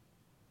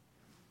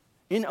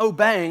 In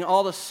obeying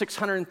all the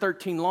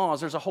 613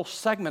 laws, there's a whole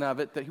segment of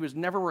it that he was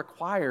never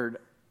required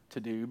to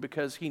do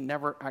because he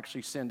never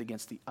actually sinned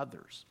against the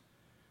others.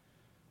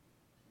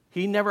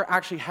 He never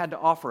actually had to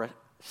offer a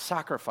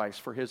sacrifice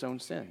for his own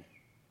sin.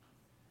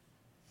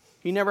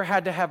 He never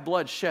had to have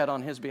blood shed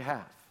on his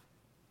behalf.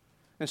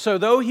 And so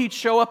though he'd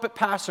show up at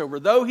Passover,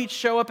 though he'd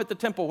show up at the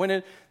temple,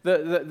 when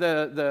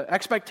the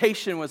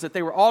expectation was that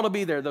they were all to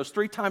be there those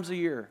 3 times a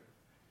year,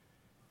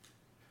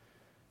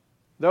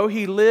 though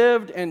he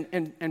lived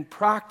and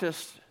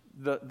practiced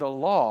the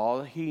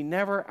law, he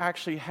never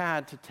actually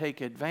had to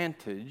take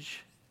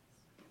advantage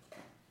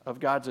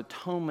of God's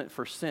atonement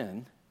for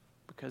sin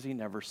because he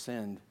never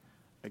sinned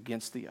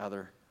against the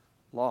other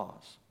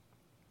laws.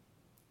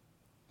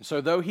 So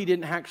though he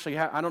didn't actually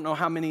have, I don't know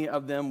how many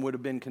of them would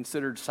have been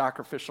considered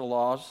sacrificial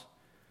laws,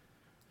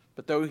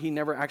 but though he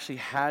never actually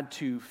had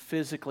to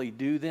physically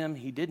do them,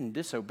 he didn't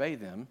disobey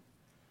them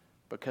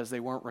because they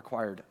weren't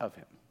required of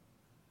him.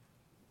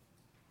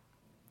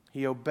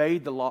 He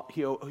obeyed the law.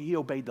 He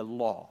obeyed the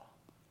law,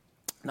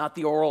 not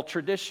the oral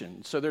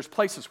tradition. So there's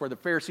places where the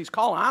Pharisees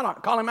call him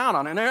out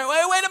on it. And they're,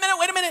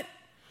 wait a minute.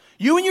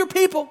 You and your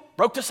people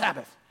broke the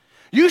Sabbath.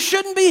 You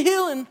shouldn't be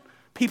healing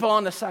people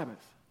on the Sabbath.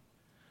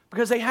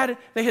 Because they had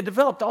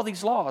developed all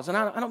these laws. And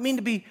I don't mean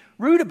to be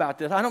rude about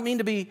this. I don't mean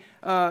to be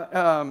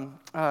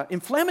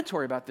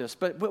inflammatory about this.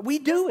 But we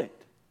do it,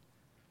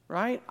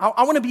 right?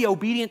 I want to be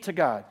obedient to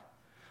God.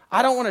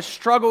 I don't want to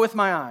struggle with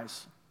my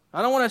eyes.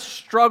 I don't want to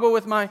struggle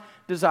with my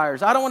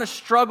desires. I don't want to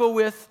struggle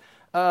with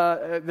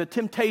the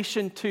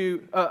temptation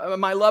to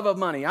my love of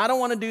money. I don't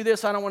want to do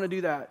this. I don't want to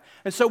do that.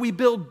 And so we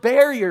build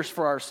barriers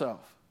for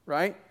ourselves,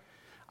 right?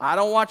 I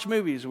don't watch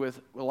movies with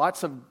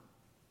lots of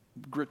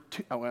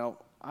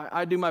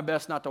I do my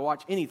best not to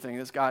watch anything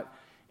that's got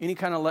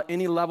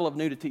any level of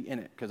nudity in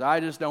it because I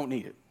just don't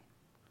need it.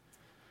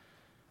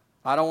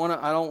 I don't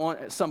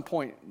want at some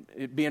point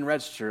it being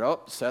registered.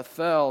 Oh, Seth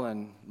fell,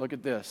 and look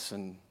at this.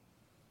 And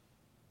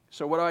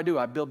so what do?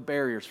 I build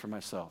barriers for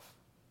myself.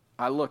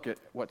 I look at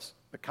what's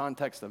the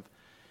context of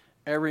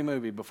every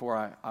movie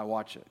before I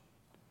watch it.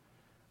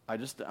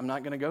 I'm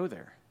not going to go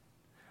there.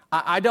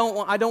 I don't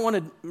want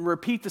to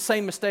repeat the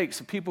same mistakes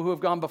of people who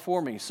have gone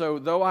before me. So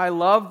though I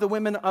love the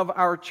women of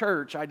our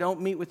church, I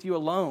don't meet with you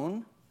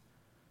alone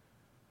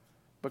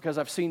because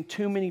I've seen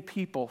too many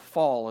people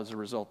fall as a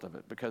result of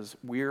it because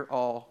we're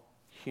all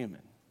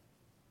human.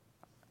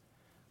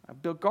 I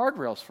built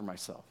guardrails for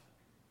myself.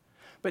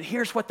 But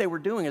here's what they were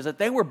doing is that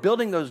they were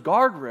building those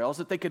guardrails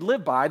that they could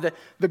live by, the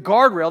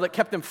guardrail that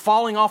kept them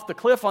falling off the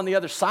cliff on the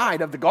other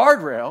side of the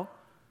guardrail.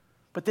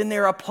 But then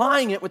they're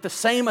applying it with the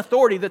same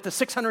authority that the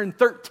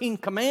 613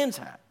 commands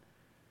had.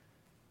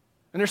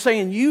 And they're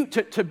saying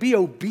to be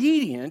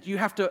obedient, you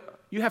have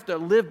to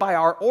live by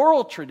our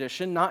oral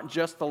tradition, not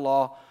just the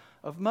law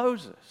of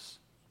Moses.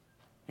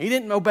 He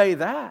didn't obey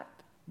that,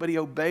 but he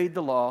obeyed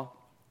the law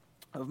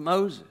of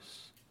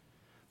Moses.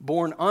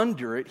 Born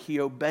under it,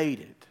 he obeyed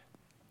it.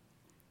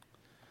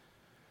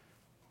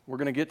 We're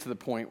going to get to the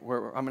point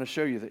where I'm going to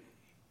show you that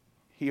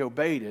he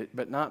obeyed it,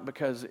 but not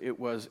because it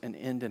was an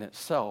end in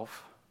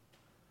itself,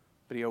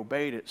 but he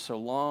obeyed it so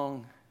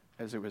long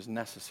as it was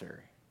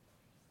necessary.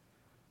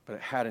 But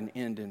it had an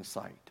end in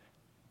sight,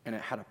 and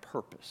it had a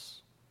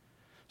purpose.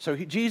 So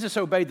Jesus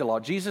obeyed the law.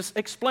 Jesus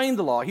explained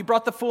the law. He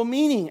brought the full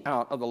meaning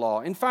out of the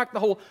law. In fact, the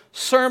whole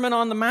Sermon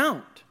on the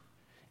Mount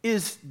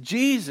is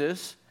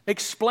Jesus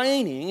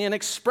explaining and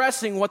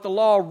expressing what the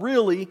law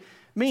really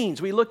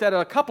means. We looked at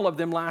a couple of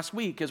them last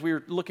week as we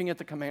were looking at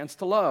the commands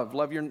to love.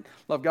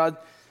 Love God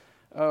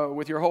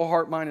with your whole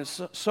heart, mind, and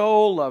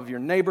soul. Love your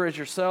neighbor as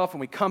yourself. And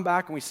we come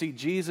back and we see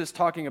Jesus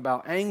talking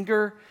about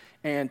anger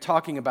and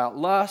talking about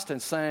lust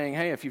and saying,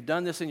 hey, if you've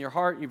done this in your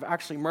heart, you've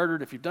actually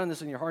murdered. If you've done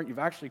this in your heart, you've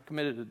actually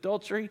committed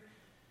adultery.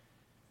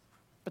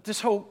 But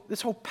this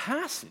whole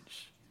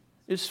passage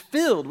is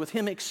filled with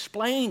him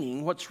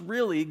explaining what's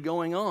really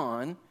going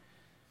on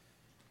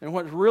and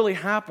what's really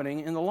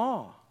happening in the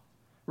law.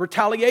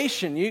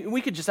 Retaliation, we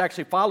could just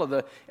actually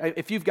follow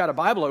if you've got a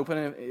Bible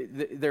open,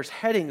 there's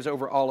headings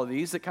over all of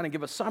these that kind of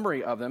give a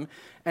summary of them.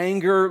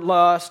 Anger,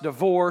 lust,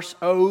 divorce,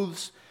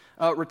 oaths,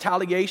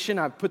 retaliation.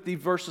 I've put these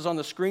verses on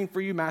the screen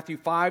for you. Matthew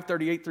 5,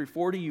 38 through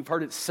 40. You've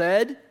heard it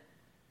said,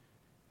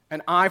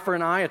 an eye for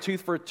an eye, a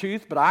tooth for a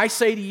tooth. But I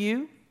say to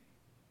you,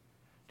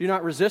 do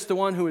not resist the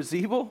one who is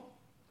evil.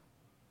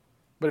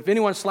 But if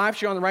anyone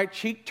slaps you on the right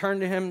cheek, turn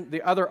to him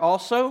the other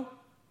also.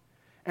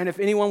 And if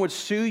anyone would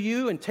sue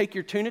you and take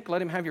your tunic,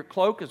 let him have your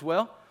cloak as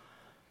well.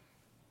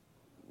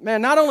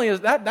 Man, not only is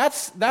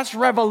that's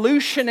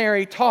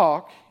revolutionary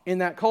talk in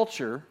that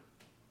culture,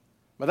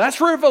 but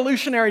that's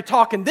revolutionary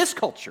talk in this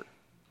culture.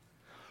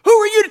 Who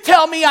are you to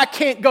tell me I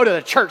can't go to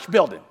the church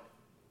building?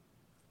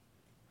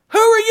 Who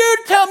are you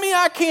to tell me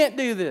I can't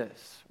do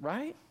this,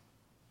 right?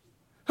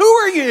 Who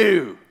are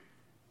you?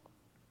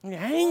 And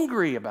you're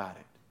angry about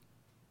it.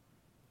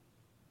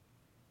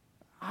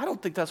 I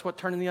don't think that's what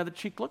turning the other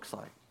cheek looks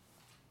like.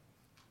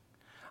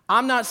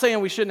 I'm not saying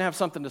we shouldn't have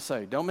something to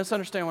say. Don't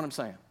misunderstand what I'm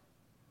saying.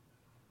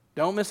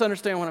 Don't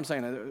misunderstand what I'm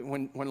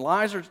saying. When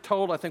lies are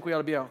told, I think we ought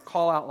to be able to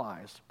call out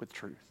lies with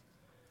truth.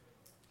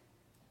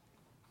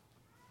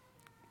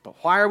 But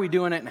why are we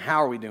doing it and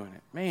how are we doing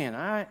it?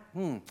 Man,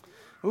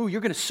 ooh,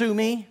 you're going to sue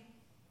me?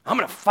 I'm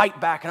going to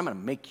fight back and I'm going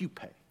to make you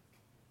pay.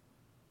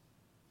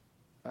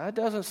 That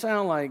doesn't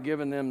sound like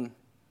giving them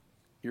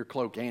your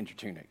cloak and your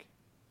tunic.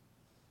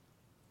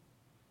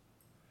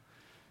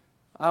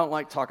 I don't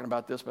like talking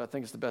about this, but I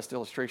think it's the best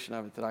illustration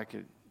of it that I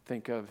could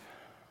think of.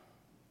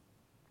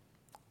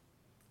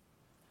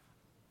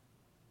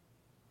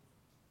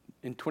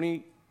 In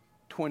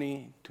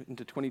 2020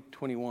 into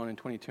 2021 and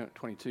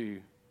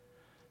 2022,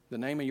 the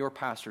name of your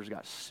pastors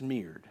got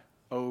smeared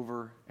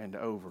over and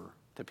over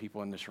to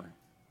people in this room.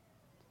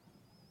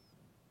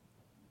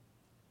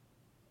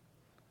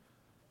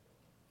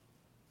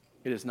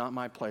 It is not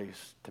my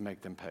place to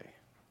make them pay,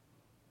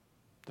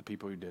 the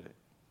people who did it.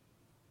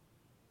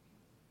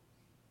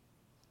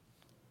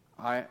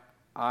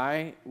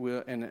 I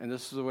will, and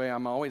this is the way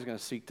I'm always going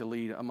to seek to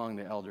lead among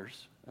the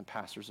elders and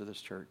pastors of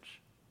this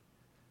church.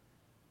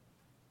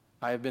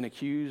 I have been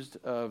accused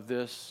of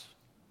this,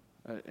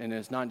 and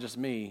it's not just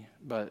me,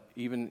 but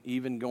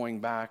even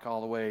going back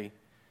all the way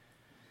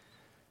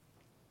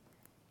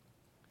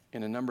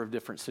in a number of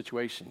different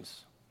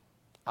situations.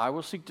 I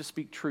will seek to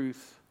speak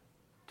truth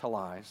to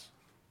lies.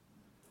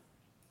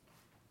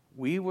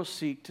 We will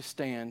seek to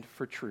stand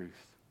for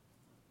truth.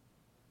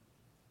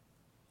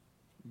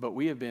 But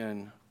we have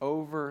been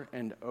over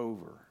and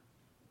over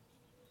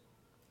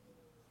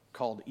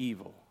called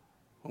evil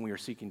when we are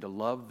seeking to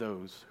love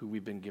those who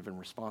we've been given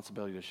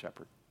responsibility to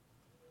shepherd.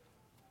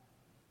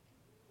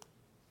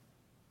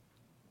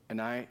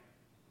 And I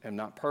am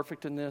not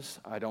perfect in this.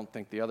 I don't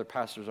think the other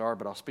pastors are,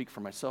 but I'll speak for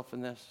myself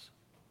in this.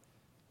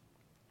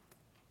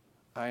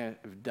 I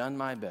have done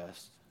my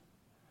best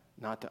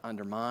not to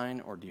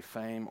undermine or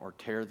defame or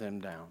tear them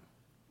down.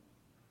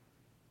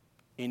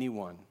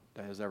 Anyone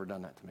that has ever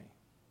done that to me.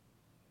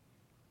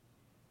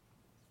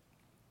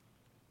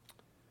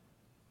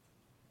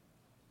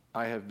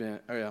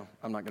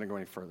 I'm not going to go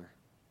any further.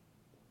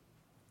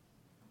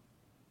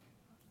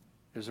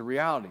 There's a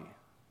reality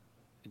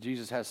that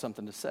Jesus has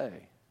something to say,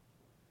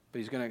 but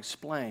he's going to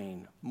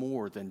explain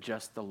more than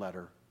just the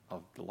letter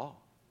of the law.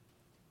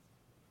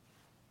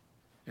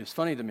 It's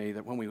funny to me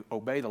that when we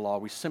obey the law,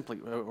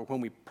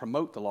 when we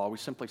promote the law, we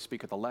simply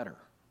speak of the letter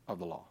of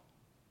the law.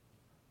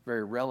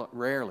 Very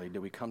rarely do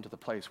we come to the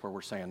place where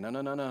we're saying,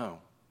 no,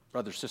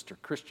 brother, sister,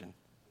 Christian.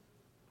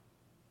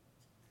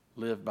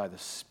 Live by the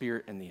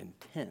spirit and the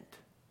intent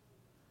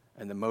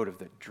and the motive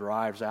that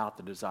drives out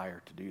the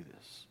desire to do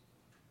this.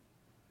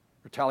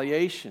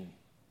 Retaliation.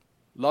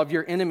 Love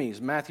your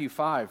enemies. Matthew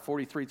 5,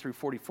 43 through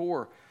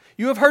 44.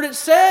 You have heard it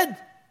said,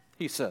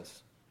 he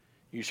says,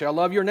 you shall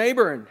love your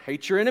neighbor and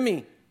hate your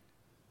enemy.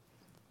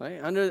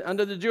 Right?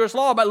 Under the Jewish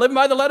law, by living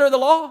by the letter of the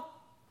law.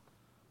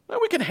 Well,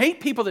 we can hate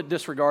people that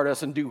disregard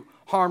us and do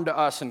harm to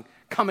us and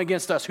come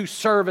against us, who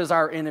serve as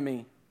our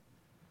enemy.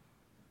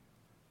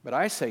 But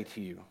I say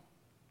to you,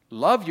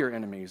 love your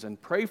enemies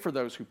and pray for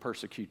those who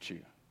persecute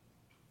you.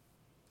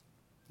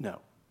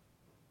 No.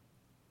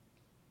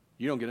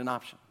 You don't get an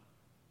option.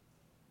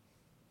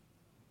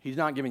 He's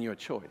not giving you a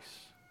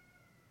choice.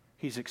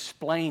 He's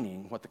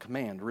explaining what the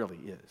command really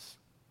is.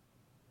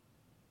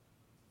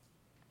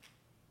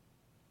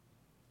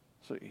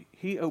 So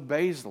he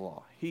obeys the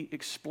law. He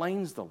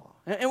explains the law.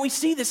 And we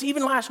see this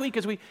even last week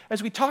as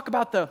we talk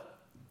about the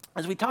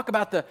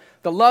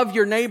love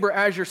your neighbor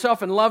as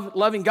yourself and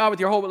loving God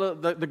with your whole,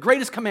 the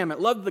greatest commandment,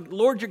 love the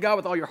Lord your God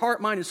with all your heart,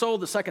 mind, and soul.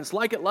 The second's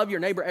like it, love your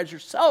neighbor as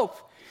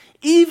yourself.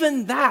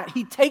 Even that,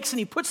 he takes and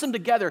he puts them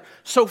together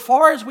so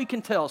far as we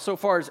can tell,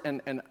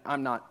 and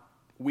I'm not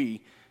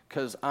we,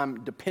 because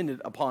I'm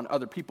dependent upon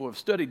other people who have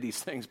studied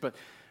these things, but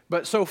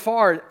so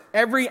far,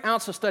 every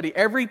ounce of study,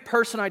 every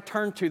person I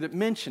turn to that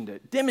mentioned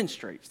it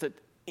demonstrates that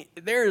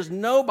there is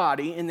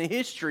nobody in the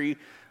history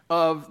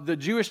of the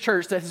Jewish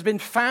church that has been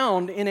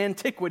found in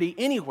antiquity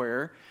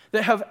anywhere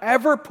that have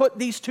ever put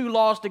these two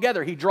laws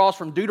together. He draws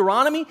from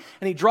Deuteronomy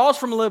and he draws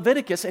from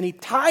Leviticus, and he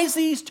ties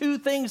these two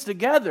things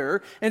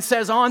together and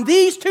says, on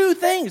these two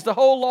things the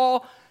whole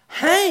law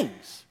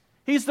hangs.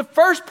 He's the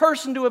first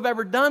person to have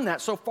ever done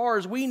that so far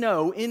as we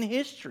know in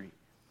history.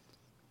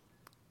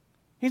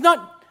 He's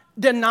not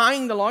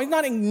denying the law. He's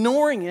not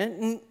ignoring it.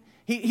 And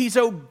he's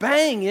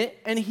obeying it,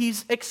 and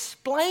he's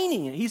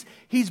explaining it.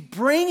 He's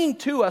bringing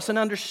to us an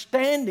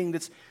understanding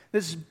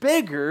that's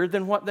bigger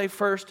than what they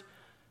first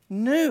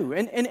knew.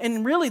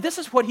 And really, this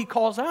is what he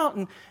calls out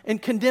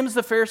and condemns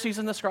the Pharisees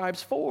and the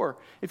scribes for.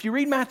 If you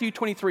read Matthew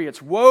 23,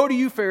 it's, woe to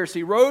you,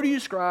 Pharisee, woe to you,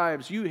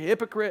 scribes, you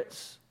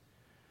hypocrites.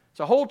 It's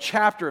a whole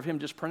chapter of him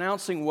just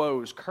pronouncing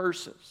woes,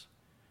 curses.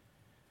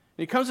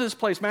 And he comes to this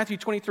place, Matthew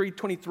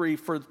 23,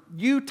 for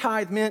you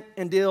tithe mint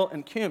and dill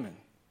and cumin.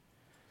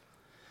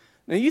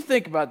 Now you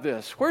think about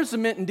this. Where's the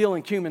mint and dill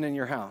and cumin in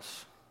your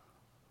house?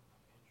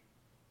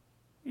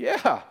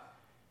 Yeah.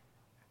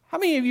 How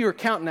many of you are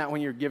counting that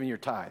when you're giving your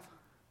tithe?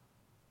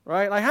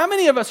 Right? Like how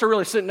many of us are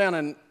really sitting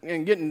down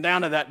and getting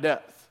down to that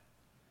depth?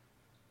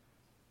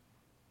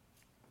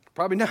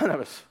 Probably none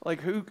of us. Like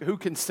who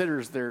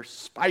considers their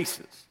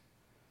spices?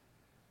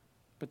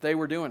 But they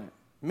were doing it.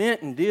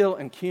 Mint and dill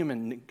and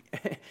cumin,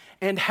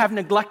 and have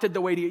neglected the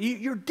weightier.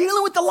 You're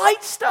dealing with the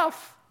light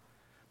stuff,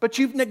 but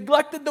you've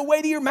neglected the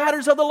weightier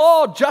matters of the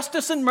law,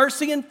 justice and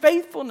mercy and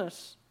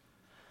faithfulness.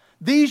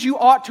 These you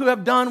ought to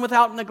have done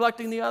without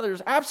neglecting the others.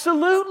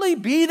 Absolutely,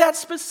 be that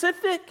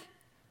specific.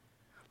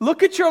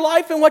 Look at your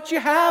life and what you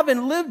have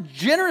and live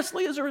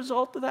generously as a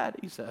result of that,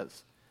 he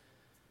says.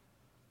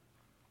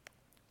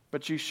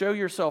 But you show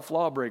yourself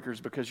lawbreakers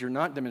because you're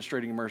not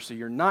demonstrating mercy,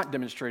 you're not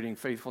demonstrating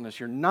faithfulness,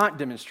 you're not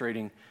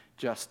demonstrating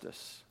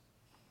justice.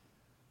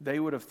 They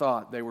would have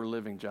thought they were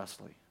living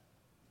justly.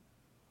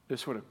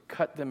 This would have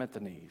cut them at the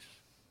knees.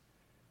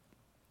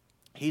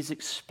 He's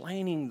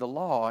explaining the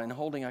law and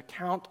holding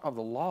account of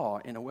the law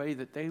in a way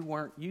that they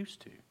weren't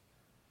used to.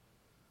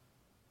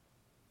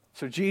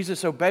 So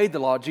Jesus obeyed the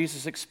law,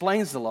 Jesus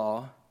explains the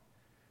law,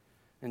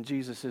 and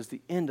Jesus is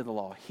the end of the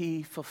law.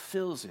 He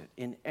fulfills it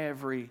in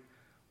every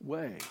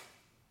way.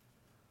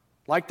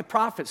 Like the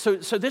prophets. So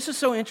this is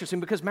so interesting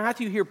because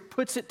Matthew here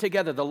puts it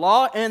together, the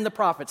law and the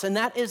prophets. And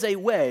that is a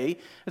way,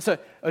 it's a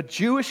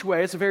Jewish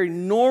way, it's a very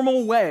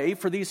normal way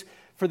for these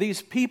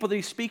people that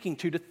he's speaking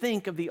to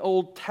think of the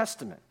Old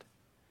Testament.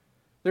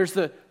 There's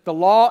the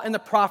law and the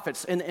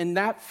prophets. And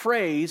that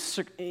phrase,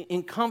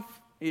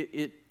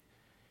 it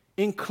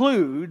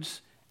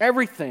includes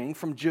everything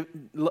from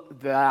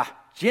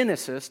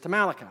Genesis to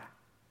Malachi.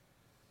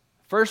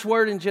 First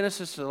word in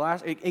Genesis to the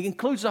last, it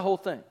includes the whole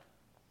thing.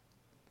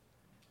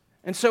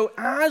 And so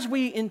as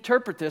we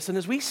interpret this and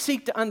as we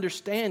seek to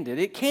understand it,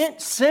 it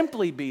can't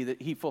simply be that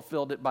he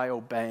fulfilled it by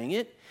obeying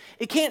it.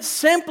 It can't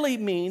simply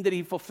mean that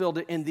he fulfilled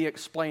it in the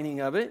explaining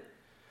of it.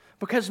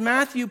 Because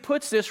Matthew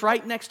puts this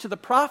right next to the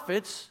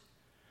prophets,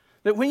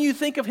 that when you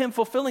think of him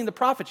fulfilling the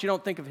prophets, you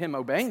don't think of him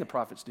obeying the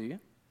prophets, do you?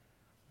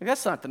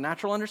 That's not the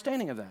natural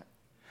understanding of that.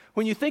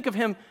 When you think of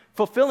him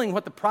fulfilling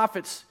what the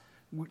prophets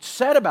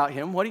said about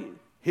him,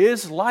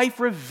 his life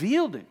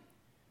revealed it.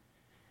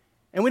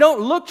 And we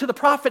don't look to the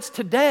prophets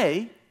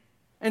today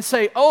and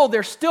say, oh,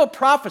 they're still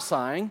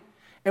prophesying,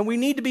 and we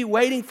need to be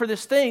waiting for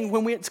this thing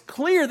when it's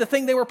clear the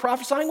thing they were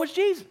prophesying was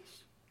Jesus.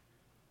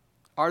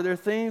 Are there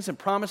things and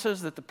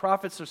promises that the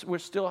prophets were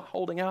still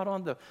holding out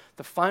on,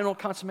 the final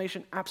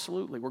consummation?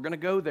 Absolutely. We're going to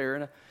go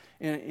there,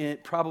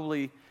 and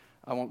probably,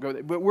 I won't go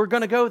there, but we're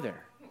going to go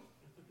there.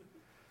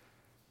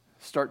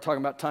 Start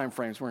talking about time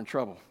frames, we're in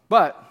trouble.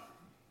 But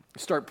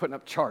start putting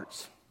up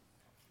charts.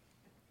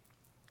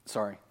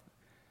 Sorry.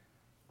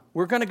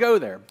 We're going to go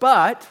there.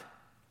 But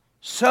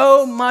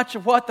so much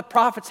of what the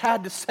prophets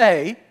had to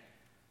say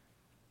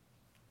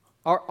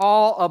are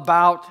all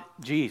about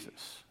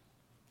Jesus.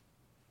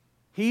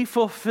 He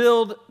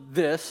fulfilled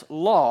this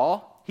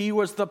law. He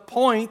was the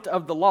point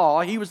of the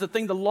law. He was the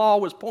thing the law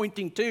was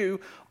pointing to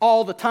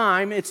all the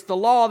time. It's the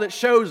law that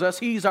shows us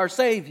he's our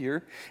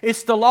Savior.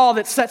 It's the law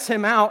that sets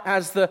him out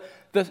as the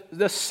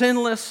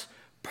sinless,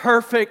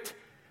 perfect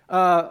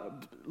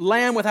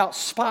Lamb without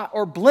spot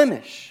or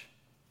blemish.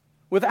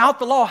 Without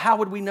the law, how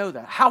would we know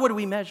that? How would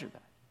we measure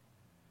that?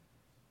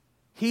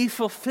 He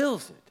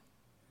fulfills it.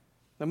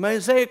 The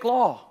Mosaic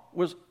law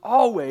was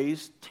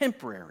always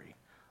temporary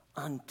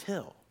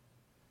until.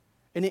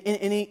 And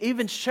he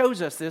even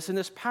shows us this in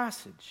this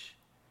passage.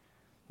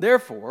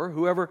 Therefore,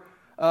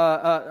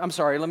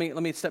 let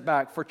me step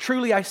back. For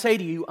truly I say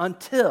to you,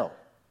 until.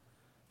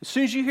 As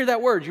soon as you hear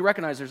that word, you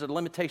recognize there's a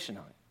limitation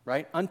on it,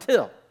 right?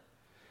 Until.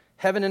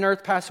 Heaven and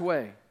earth pass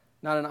away.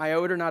 Not an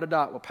iota, not a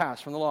dot will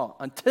pass from the law.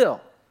 Until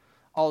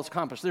all is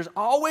accomplished. There's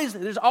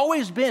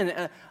always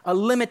been a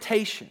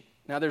limitation.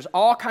 Now, there's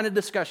all kind of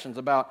discussions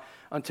about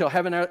until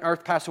heaven and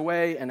earth pass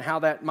away and how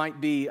that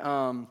might be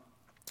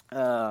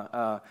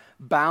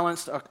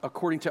balanced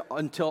according to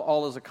until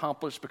all is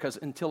accomplished, because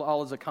until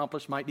all is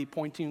accomplished might be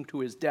pointing to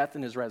his death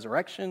and his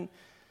resurrection.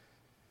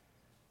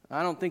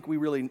 I don't think we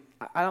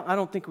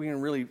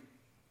can really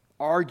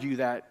argue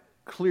that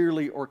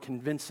clearly or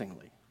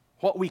convincingly.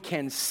 What we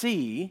can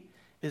see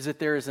is that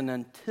there is an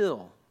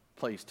until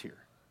placed here.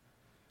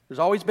 There's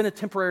always been a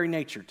temporary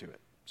nature to it.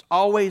 It's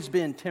always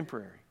been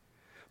temporary.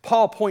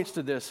 Paul points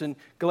to this in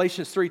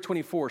Galatians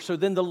 3:24. So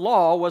then the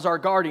law was our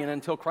guardian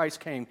until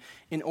Christ came,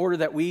 in order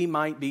that we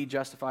might be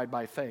justified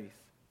by faith.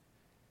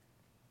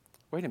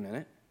 Wait a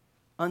minute.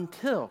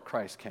 Until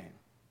Christ came.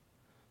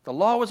 The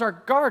law was our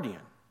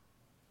guardian.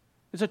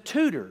 It's a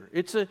tutor.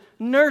 It's a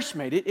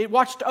nursemaid. It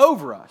watched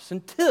over us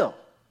until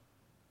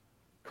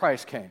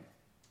Christ came.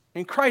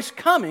 In Christ's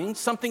coming,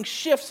 something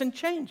shifts and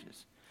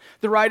changes.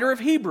 The writer of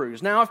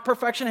Hebrews, now if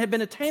perfection had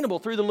been attainable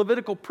through the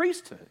Levitical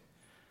priesthood,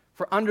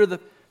 for under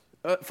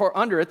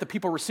it the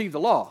people received the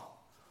law,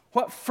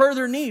 what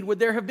further need would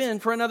there have been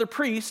for another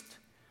priest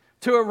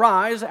to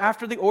arise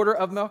after the order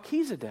of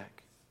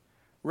Melchizedek,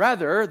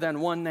 rather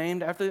than one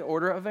named after the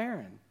order of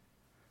Aaron?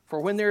 For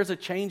when there is a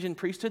change in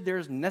priesthood, there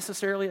is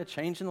necessarily a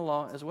change in the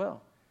law as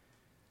well.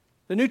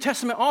 The New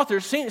Testament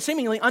authors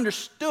seemingly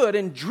understood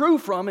and drew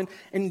from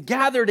and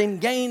gathered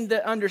and gained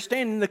the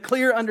understanding, the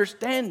clear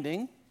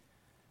understanding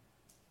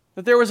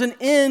that there was an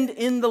end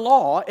in the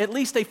law, at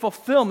least a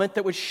fulfillment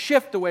that would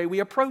shift the way we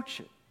approach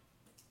it.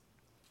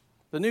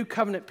 The New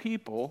Covenant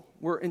people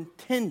were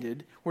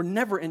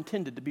never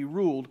intended to be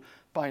ruled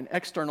by an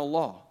external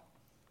law.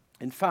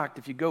 In fact,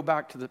 if you go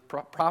back to the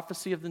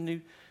prophecy of the New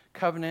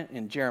Covenant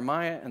in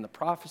Jeremiah and the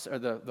prophecy or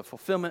the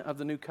fulfillment of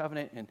the New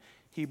Covenant in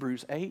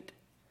Hebrews 8,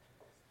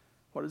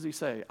 what does he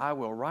say? I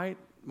will write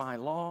my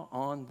law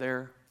on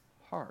their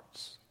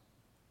hearts.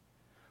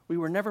 We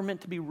were never meant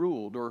to be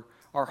ruled or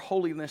our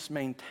holiness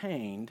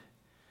maintained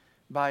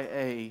by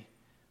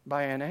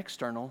an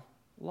external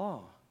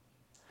law.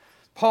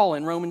 Paul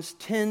in Romans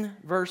 10,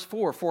 verse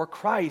 4, for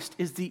Christ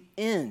is the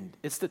end.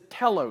 It's the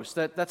telos.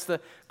 That's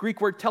the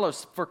Greek word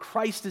telos. For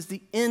Christ is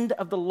the end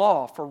of the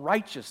law for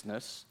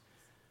righteousness.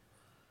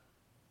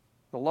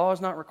 The law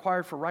is not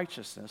required for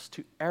righteousness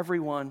to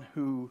everyone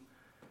who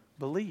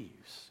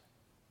believes.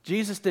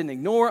 Jesus didn't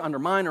ignore,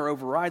 undermine, or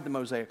override the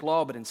Mosaic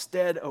law, but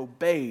instead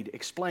obeyed,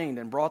 explained,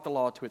 and brought the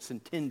law to its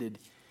intended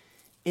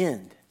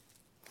end.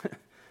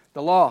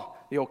 The law,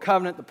 the Old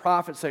Covenant, the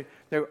prophets,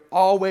 they're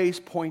always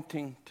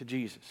pointing to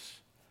Jesus.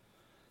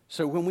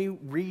 So when we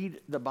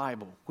read the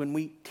Bible, when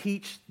we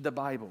teach the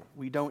Bible,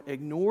 we don't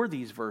ignore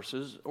these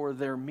verses or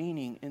their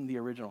meaning in the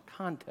original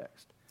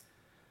context.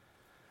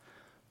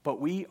 But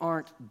we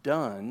aren't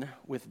done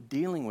with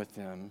dealing with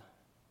them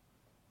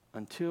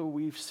until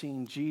we've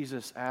seen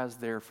Jesus as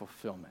their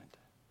fulfillment.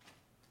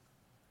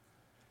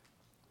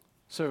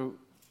 So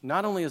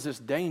not only is this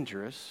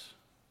dangerous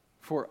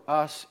for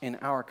us in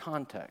our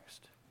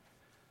context,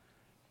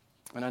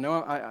 and I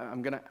know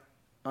I'm going to,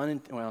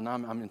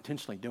 I'm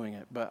intentionally doing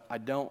it, but I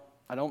don't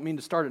mean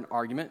to start an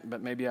argument,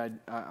 but maybe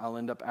I'll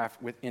end up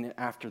in it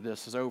after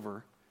this is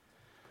over.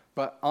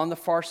 But on the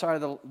far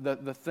side of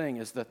the thing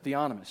is the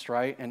theonomists,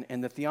 right?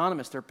 And the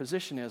theonomists, their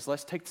position is,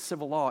 let's take the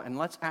civil law and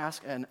let's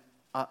ask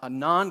a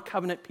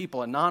non-covenant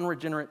people, a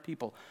non-regenerate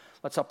people,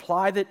 let's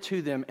apply that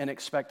to them and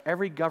expect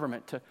every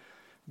government to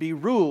be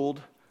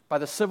ruled by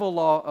the civil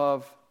law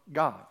of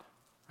God.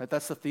 Right?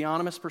 That's the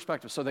theonomist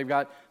perspective. So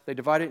they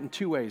divide it in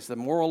two ways, the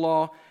moral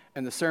law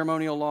and the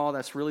ceremonial law.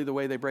 That's really the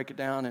way they break it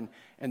down.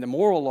 And the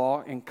moral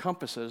law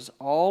encompasses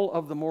all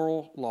of the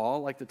moral law,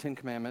 like the Ten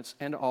Commandments,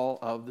 and all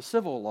of the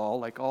civil law,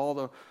 like all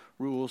the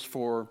rules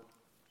for,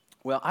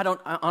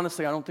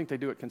 honestly, I don't think they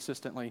do it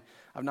consistently.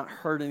 I've not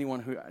heard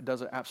anyone who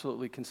does it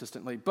absolutely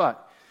consistently.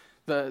 But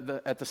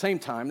at the same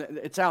time,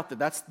 it's out there.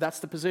 That's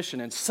the position.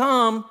 And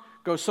some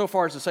go so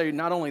far as to say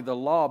not only the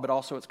law, but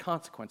also its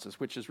consequences,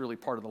 which is really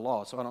part of the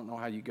law. So I don't know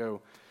how you go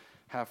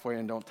halfway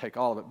and don't take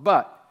all of it.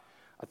 But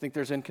I think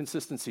there's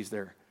inconsistencies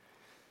there.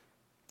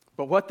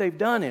 But what they've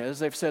done is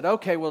they've said,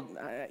 okay,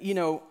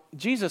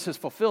 Jesus has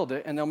fulfilled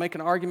it, and they'll make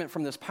an argument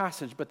from this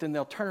passage, but then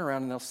they'll turn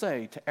around and they'll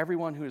say, to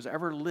everyone who has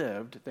ever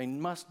lived, they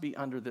must be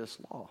under this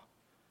law.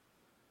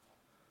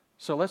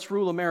 So let's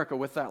rule America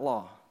with that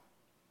law.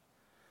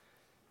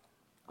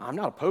 I'm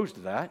not opposed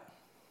to that.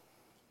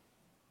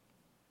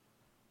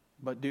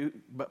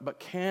 But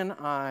can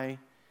I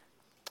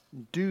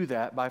do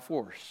that by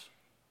force?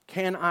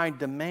 Can I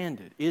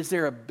demand it? Is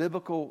there a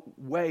biblical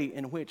way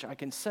in which I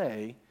can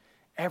say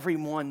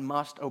everyone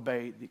must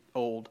obey the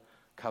Old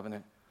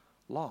Covenant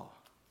law?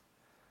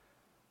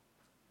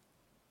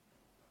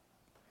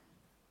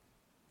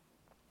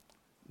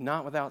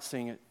 Not without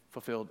seeing it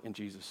fulfilled in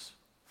Jesus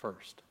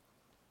first.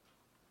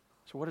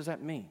 So what does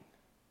that mean?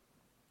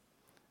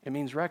 It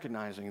means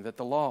recognizing that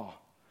the law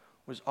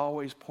was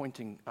always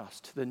pointing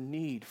us to the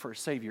need for a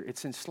Savior.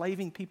 It's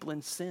enslaving people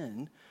in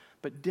sin,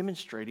 but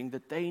demonstrating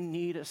that they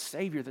need a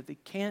Savior, that they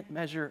can't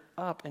measure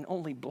up, and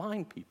only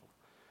blind people.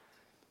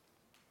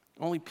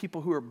 Only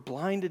people who are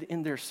blinded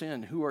in their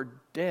sin, who are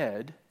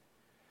dead,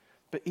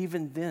 but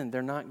even then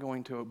they're not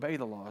going to obey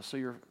the law. So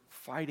you're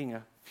fighting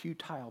a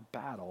futile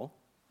battle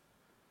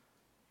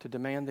to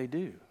demand they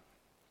do.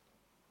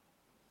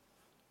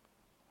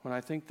 When I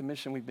think the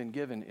mission we've been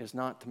given is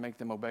not to make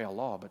them obey a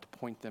law, but to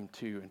point them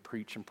to and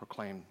preach and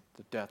proclaim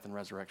the death and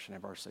resurrection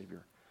of our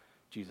Savior,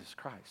 Jesus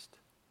Christ.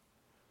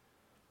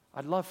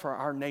 I'd love for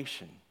our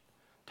nation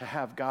to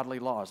have godly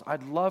laws.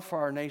 I'd love for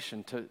our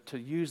nation to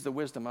use the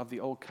wisdom of the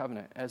Old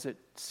Covenant as it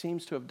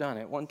seems to have done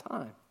at one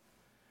time.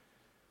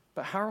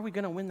 But how are we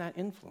going to win that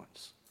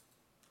influence?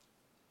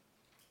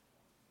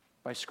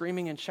 By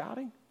screaming and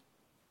shouting?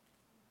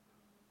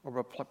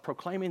 Or by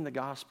proclaiming the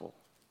gospel?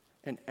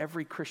 And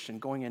every Christian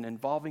going and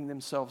involving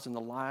themselves in the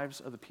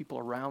lives of the people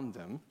around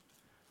them,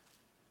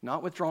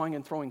 not withdrawing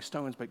and throwing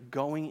stones, but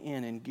going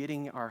in and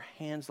getting our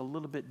hands a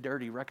little bit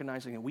dirty,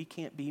 recognizing that we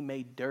can't be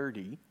made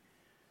dirty,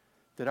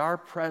 that our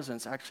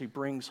presence actually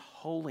brings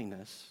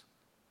holiness,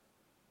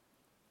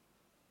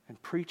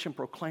 and preach and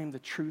proclaim the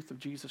truth of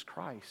Jesus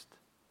Christ.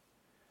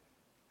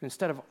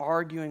 Instead of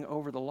arguing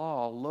over the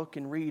law, look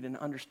and read and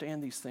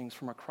understand these things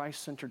from a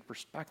Christ-centered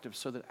perspective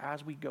so that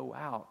as we go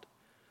out,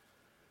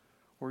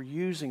 We're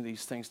using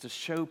these things to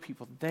show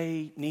people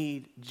they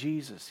need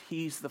Jesus.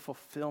 He's the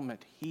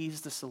fulfillment. He's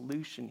the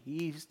solution.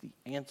 He's the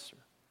answer.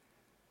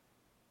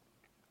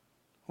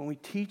 When we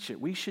teach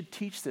it, we should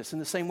teach this in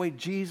the same way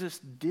Jesus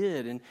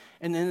did, and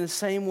in the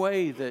same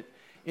way that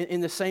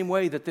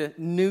the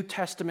New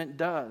Testament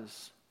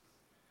does.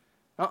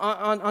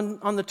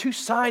 On the two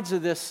sides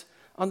of this,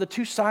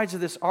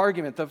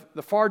 argument,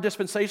 the far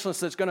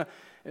dispensationalist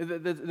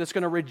that's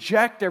going to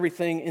reject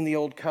everything in the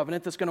Old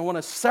Covenant, that's going to want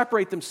to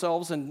separate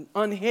themselves and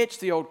unhitch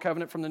the Old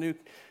Covenant from the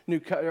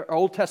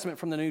Old Testament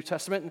from the New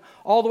Testament, and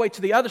all the way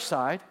to the other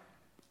side,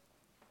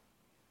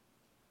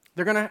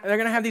 they're going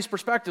to have these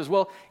perspectives.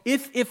 Well,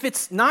 if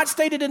it's not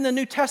stated in the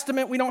New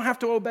Testament, we don't have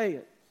to obey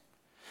it.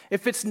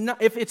 If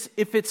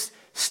it's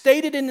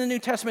stated in the New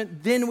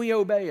Testament, then we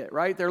obey it,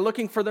 right? They're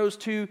looking for those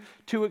two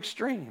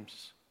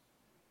extremes.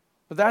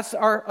 But that's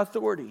our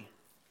authority.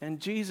 And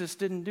Jesus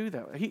didn't do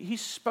that. He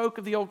spoke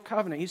of the Old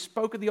Covenant. He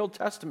spoke of the Old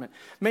Testament,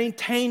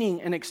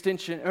 maintaining an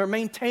extension, or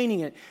maintaining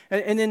it,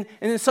 and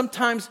then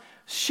sometimes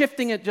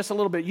shifting it just a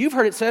little bit. You've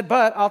heard it said,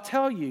 but I'll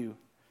tell you,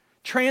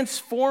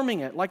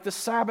 transforming it like the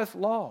Sabbath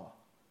law.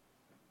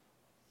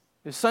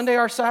 Is Sunday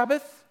our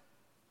Sabbath?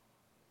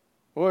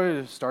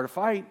 Boy, start a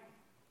fight.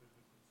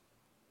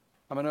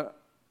 I'm going to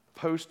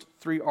post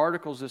 3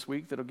 articles this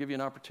week that'll give you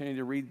an opportunity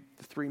to read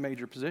the 3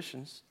 major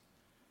positions.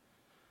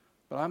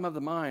 But I'm of the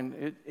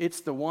mind,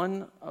 it's the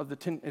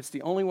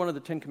only one of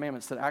the 10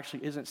 commandments that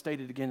actually isn't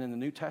stated again in the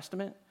New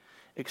Testament,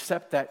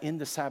 except that in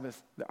the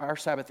Sabbath, our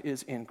Sabbath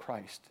is in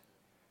Christ.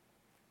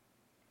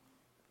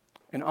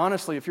 And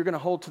honestly, if you're going to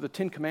hold to the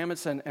 10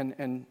 commandments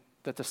and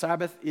that the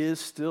Sabbath is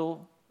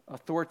still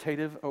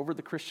authoritative over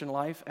the Christian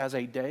life as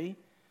a day,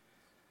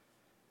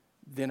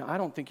 then I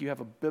don't think you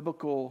have a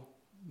biblical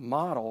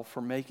model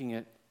for making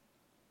it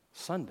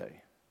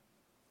Sunday.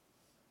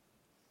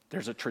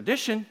 There's a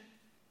tradition,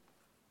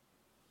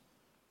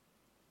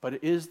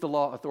 but is the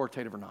law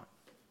authoritative or not?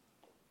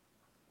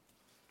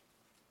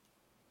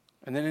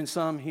 And then in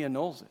some, he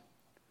annuls it.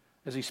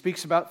 As he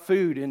speaks about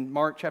food in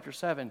Mark chapter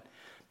 7,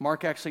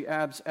 Mark actually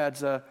adds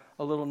a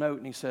little note,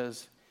 and he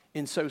says,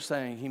 in so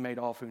saying, he made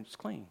all foods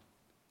clean.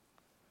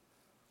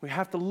 We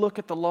have to look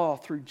at the law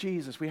through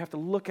Jesus. We have to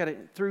look at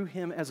it through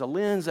him as a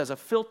lens, as a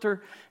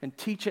filter, and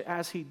teach it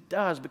as he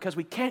does, because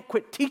we can't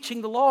quit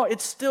teaching the law.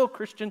 It's still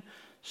Christian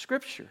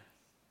scripture.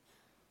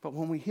 But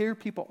when we hear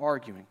people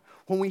arguing,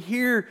 when we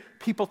hear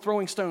people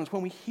throwing stones,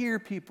 when we hear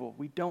people,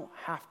 we don't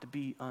have to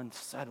be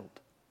unsettled,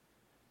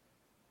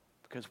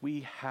 because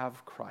we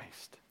have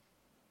Christ,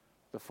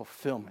 the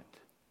fulfillment,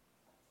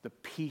 the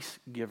peace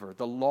giver,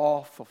 the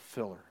law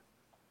fulfiller.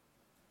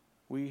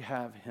 We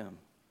have him.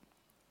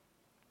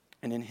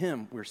 And in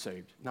him we're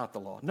saved, not the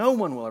law. No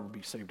one will ever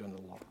be saved under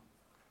the law.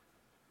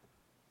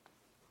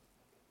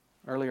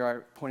 Earlier I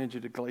pointed you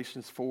to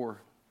Galatians 4.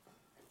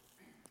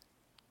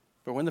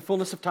 But when the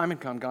fullness of time had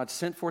come, God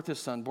sent forth his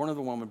Son, born of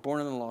the woman, born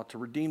under the law, to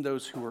redeem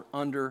those who were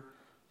under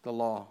the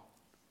law,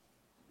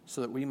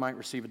 so that we might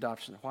receive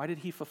adoption. Why did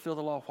he fulfill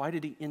the law? Why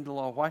did he end the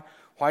law?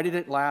 Why did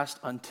it last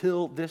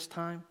until this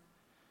time?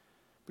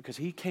 Because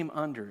he came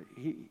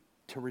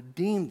to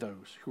redeem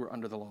those who were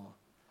under the law,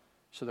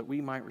 so that we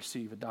might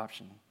receive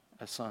adoption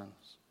as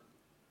sons.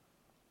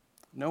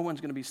 No one's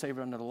going to be saved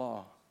under the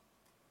law.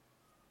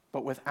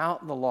 But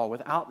without the law,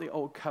 without the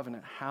old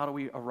covenant, how do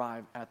we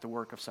arrive at the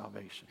work of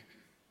salvation?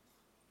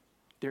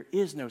 There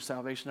is no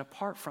salvation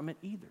apart from it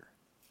either,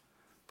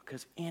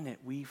 because in it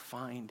we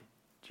find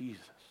Jesus.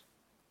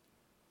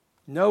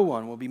 No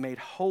one will be made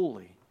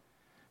holy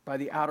by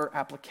the outer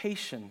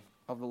application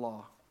of the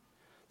law.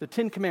 The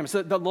 10 Commandments,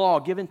 the law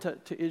given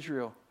to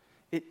Israel,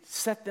 it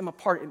set them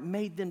apart. It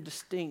made them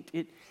distinct.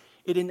 It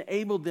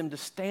enabled them to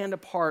stand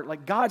apart.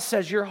 Like God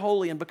says, you're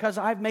holy, and because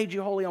I've made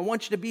you holy, I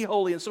want you to be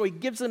holy. And so he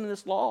gives them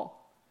this law.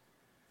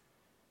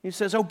 He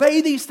says,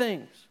 obey these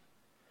things.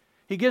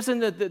 He gives them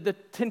the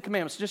 10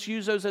 Commandments. Just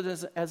use those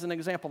as an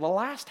example. The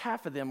last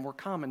half of them were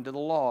common to the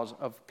laws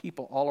of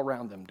people all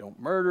around them. Don't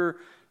murder,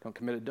 don't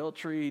commit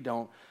adultery,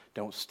 don't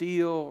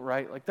steal,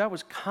 right? Like that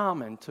was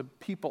common to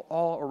people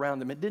all around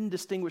them. It didn't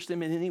distinguish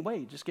them in any way.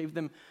 It just gave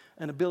them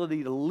an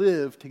ability to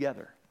live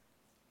together.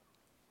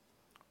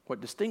 What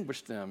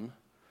distinguished them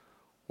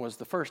was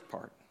the first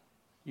part.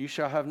 You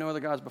shall have no other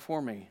gods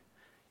before me.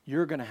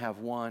 You're going to have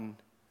one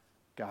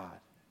God.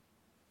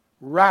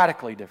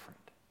 Radically different.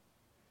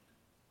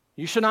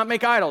 You should not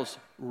make idols.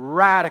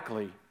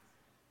 Radically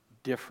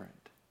different.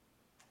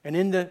 And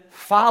in the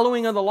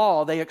following of the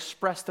law, they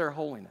express their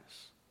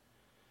holiness.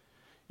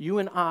 You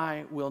and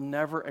I will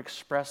never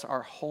express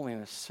our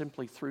holiness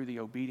simply through the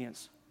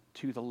obedience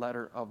to the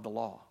letter of the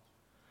law.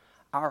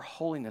 Our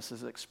holiness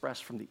is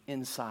expressed from the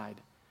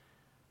inside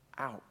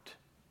out.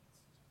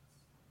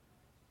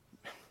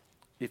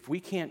 If we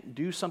can't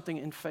do something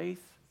in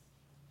faith,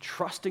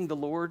 trusting the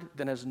Lord,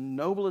 then as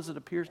noble as it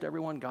appears to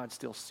everyone, God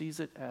still sees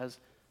it as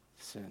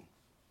sin.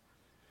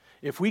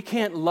 If we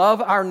can't love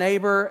our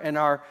neighbor and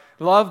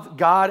love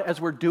God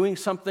as we're doing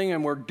something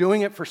and we're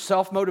doing it for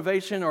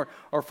self-motivation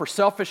or for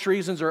selfish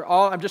reasons or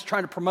I'm just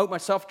trying to promote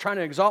myself, trying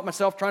to exalt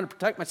myself, trying to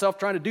protect myself,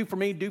 trying to do for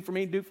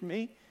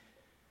me,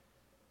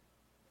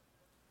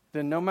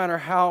 then no matter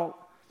how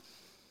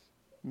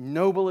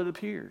noble it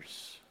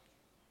appears,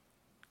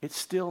 it's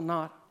still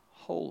not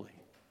holy.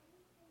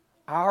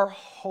 Our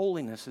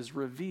holiness is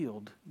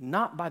revealed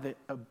not by the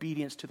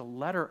obedience to the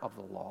letter of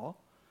the law,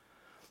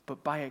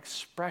 but by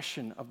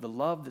expression of the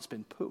love that's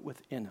been put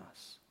within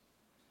us.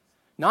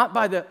 Not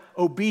by the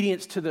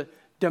obedience to the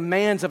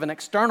demands of an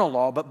external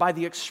law, but by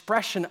the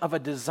expression of a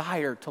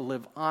desire to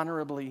live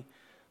honorably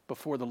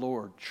before the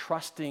Lord,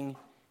 trusting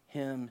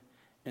Him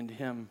and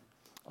Him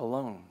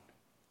alone.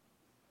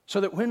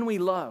 So that when we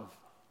love,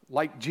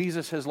 like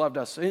Jesus has loved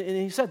us, and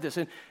He said this,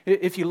 and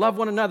if you love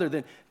one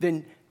another,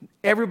 then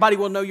everybody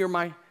will know you're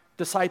my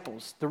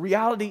disciples. The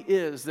reality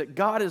is that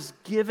God has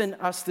given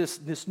us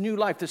this new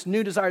life, this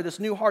new desire, this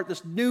new heart,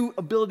 this new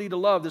ability to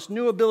love, this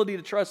new ability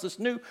to trust, this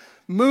new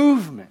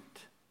movement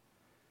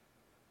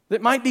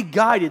that might be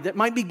guided, that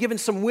might be given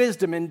some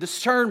wisdom and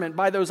discernment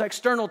by those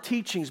external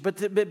teachings, but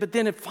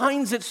then it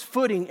finds its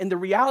footing in the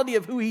reality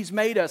of who He's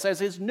made us as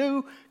His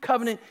new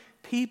covenant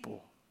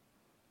people,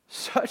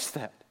 such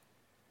that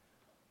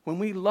when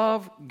we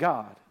love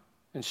God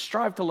and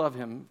strive to love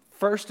Him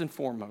first and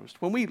foremost,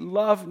 when we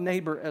love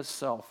neighbor as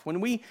self,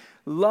 when we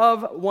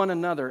love one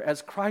another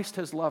as Christ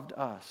has loved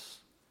us,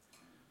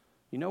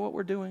 you know what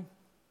we're doing?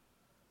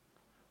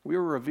 We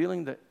are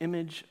revealing the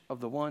image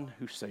of the one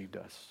who saved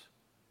us,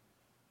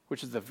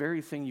 which is the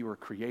very thing you were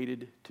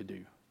created to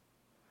do.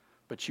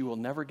 But you will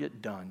never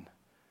get done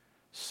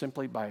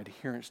simply by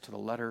adherence to the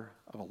letter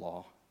of a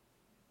law.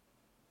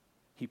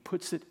 He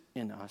puts it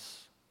in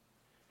us.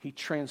 He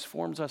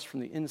transforms us from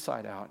the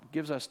inside out,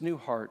 gives us new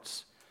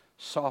hearts,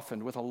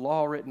 softened with a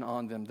law written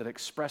on them that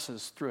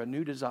expresses through a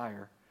new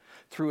desire,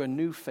 through a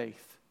new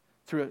faith,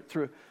 through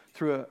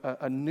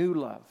a new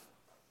love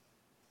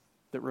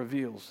that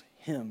reveals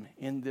Him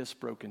in this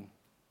broken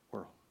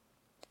world.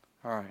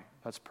 All right,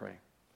 let's pray.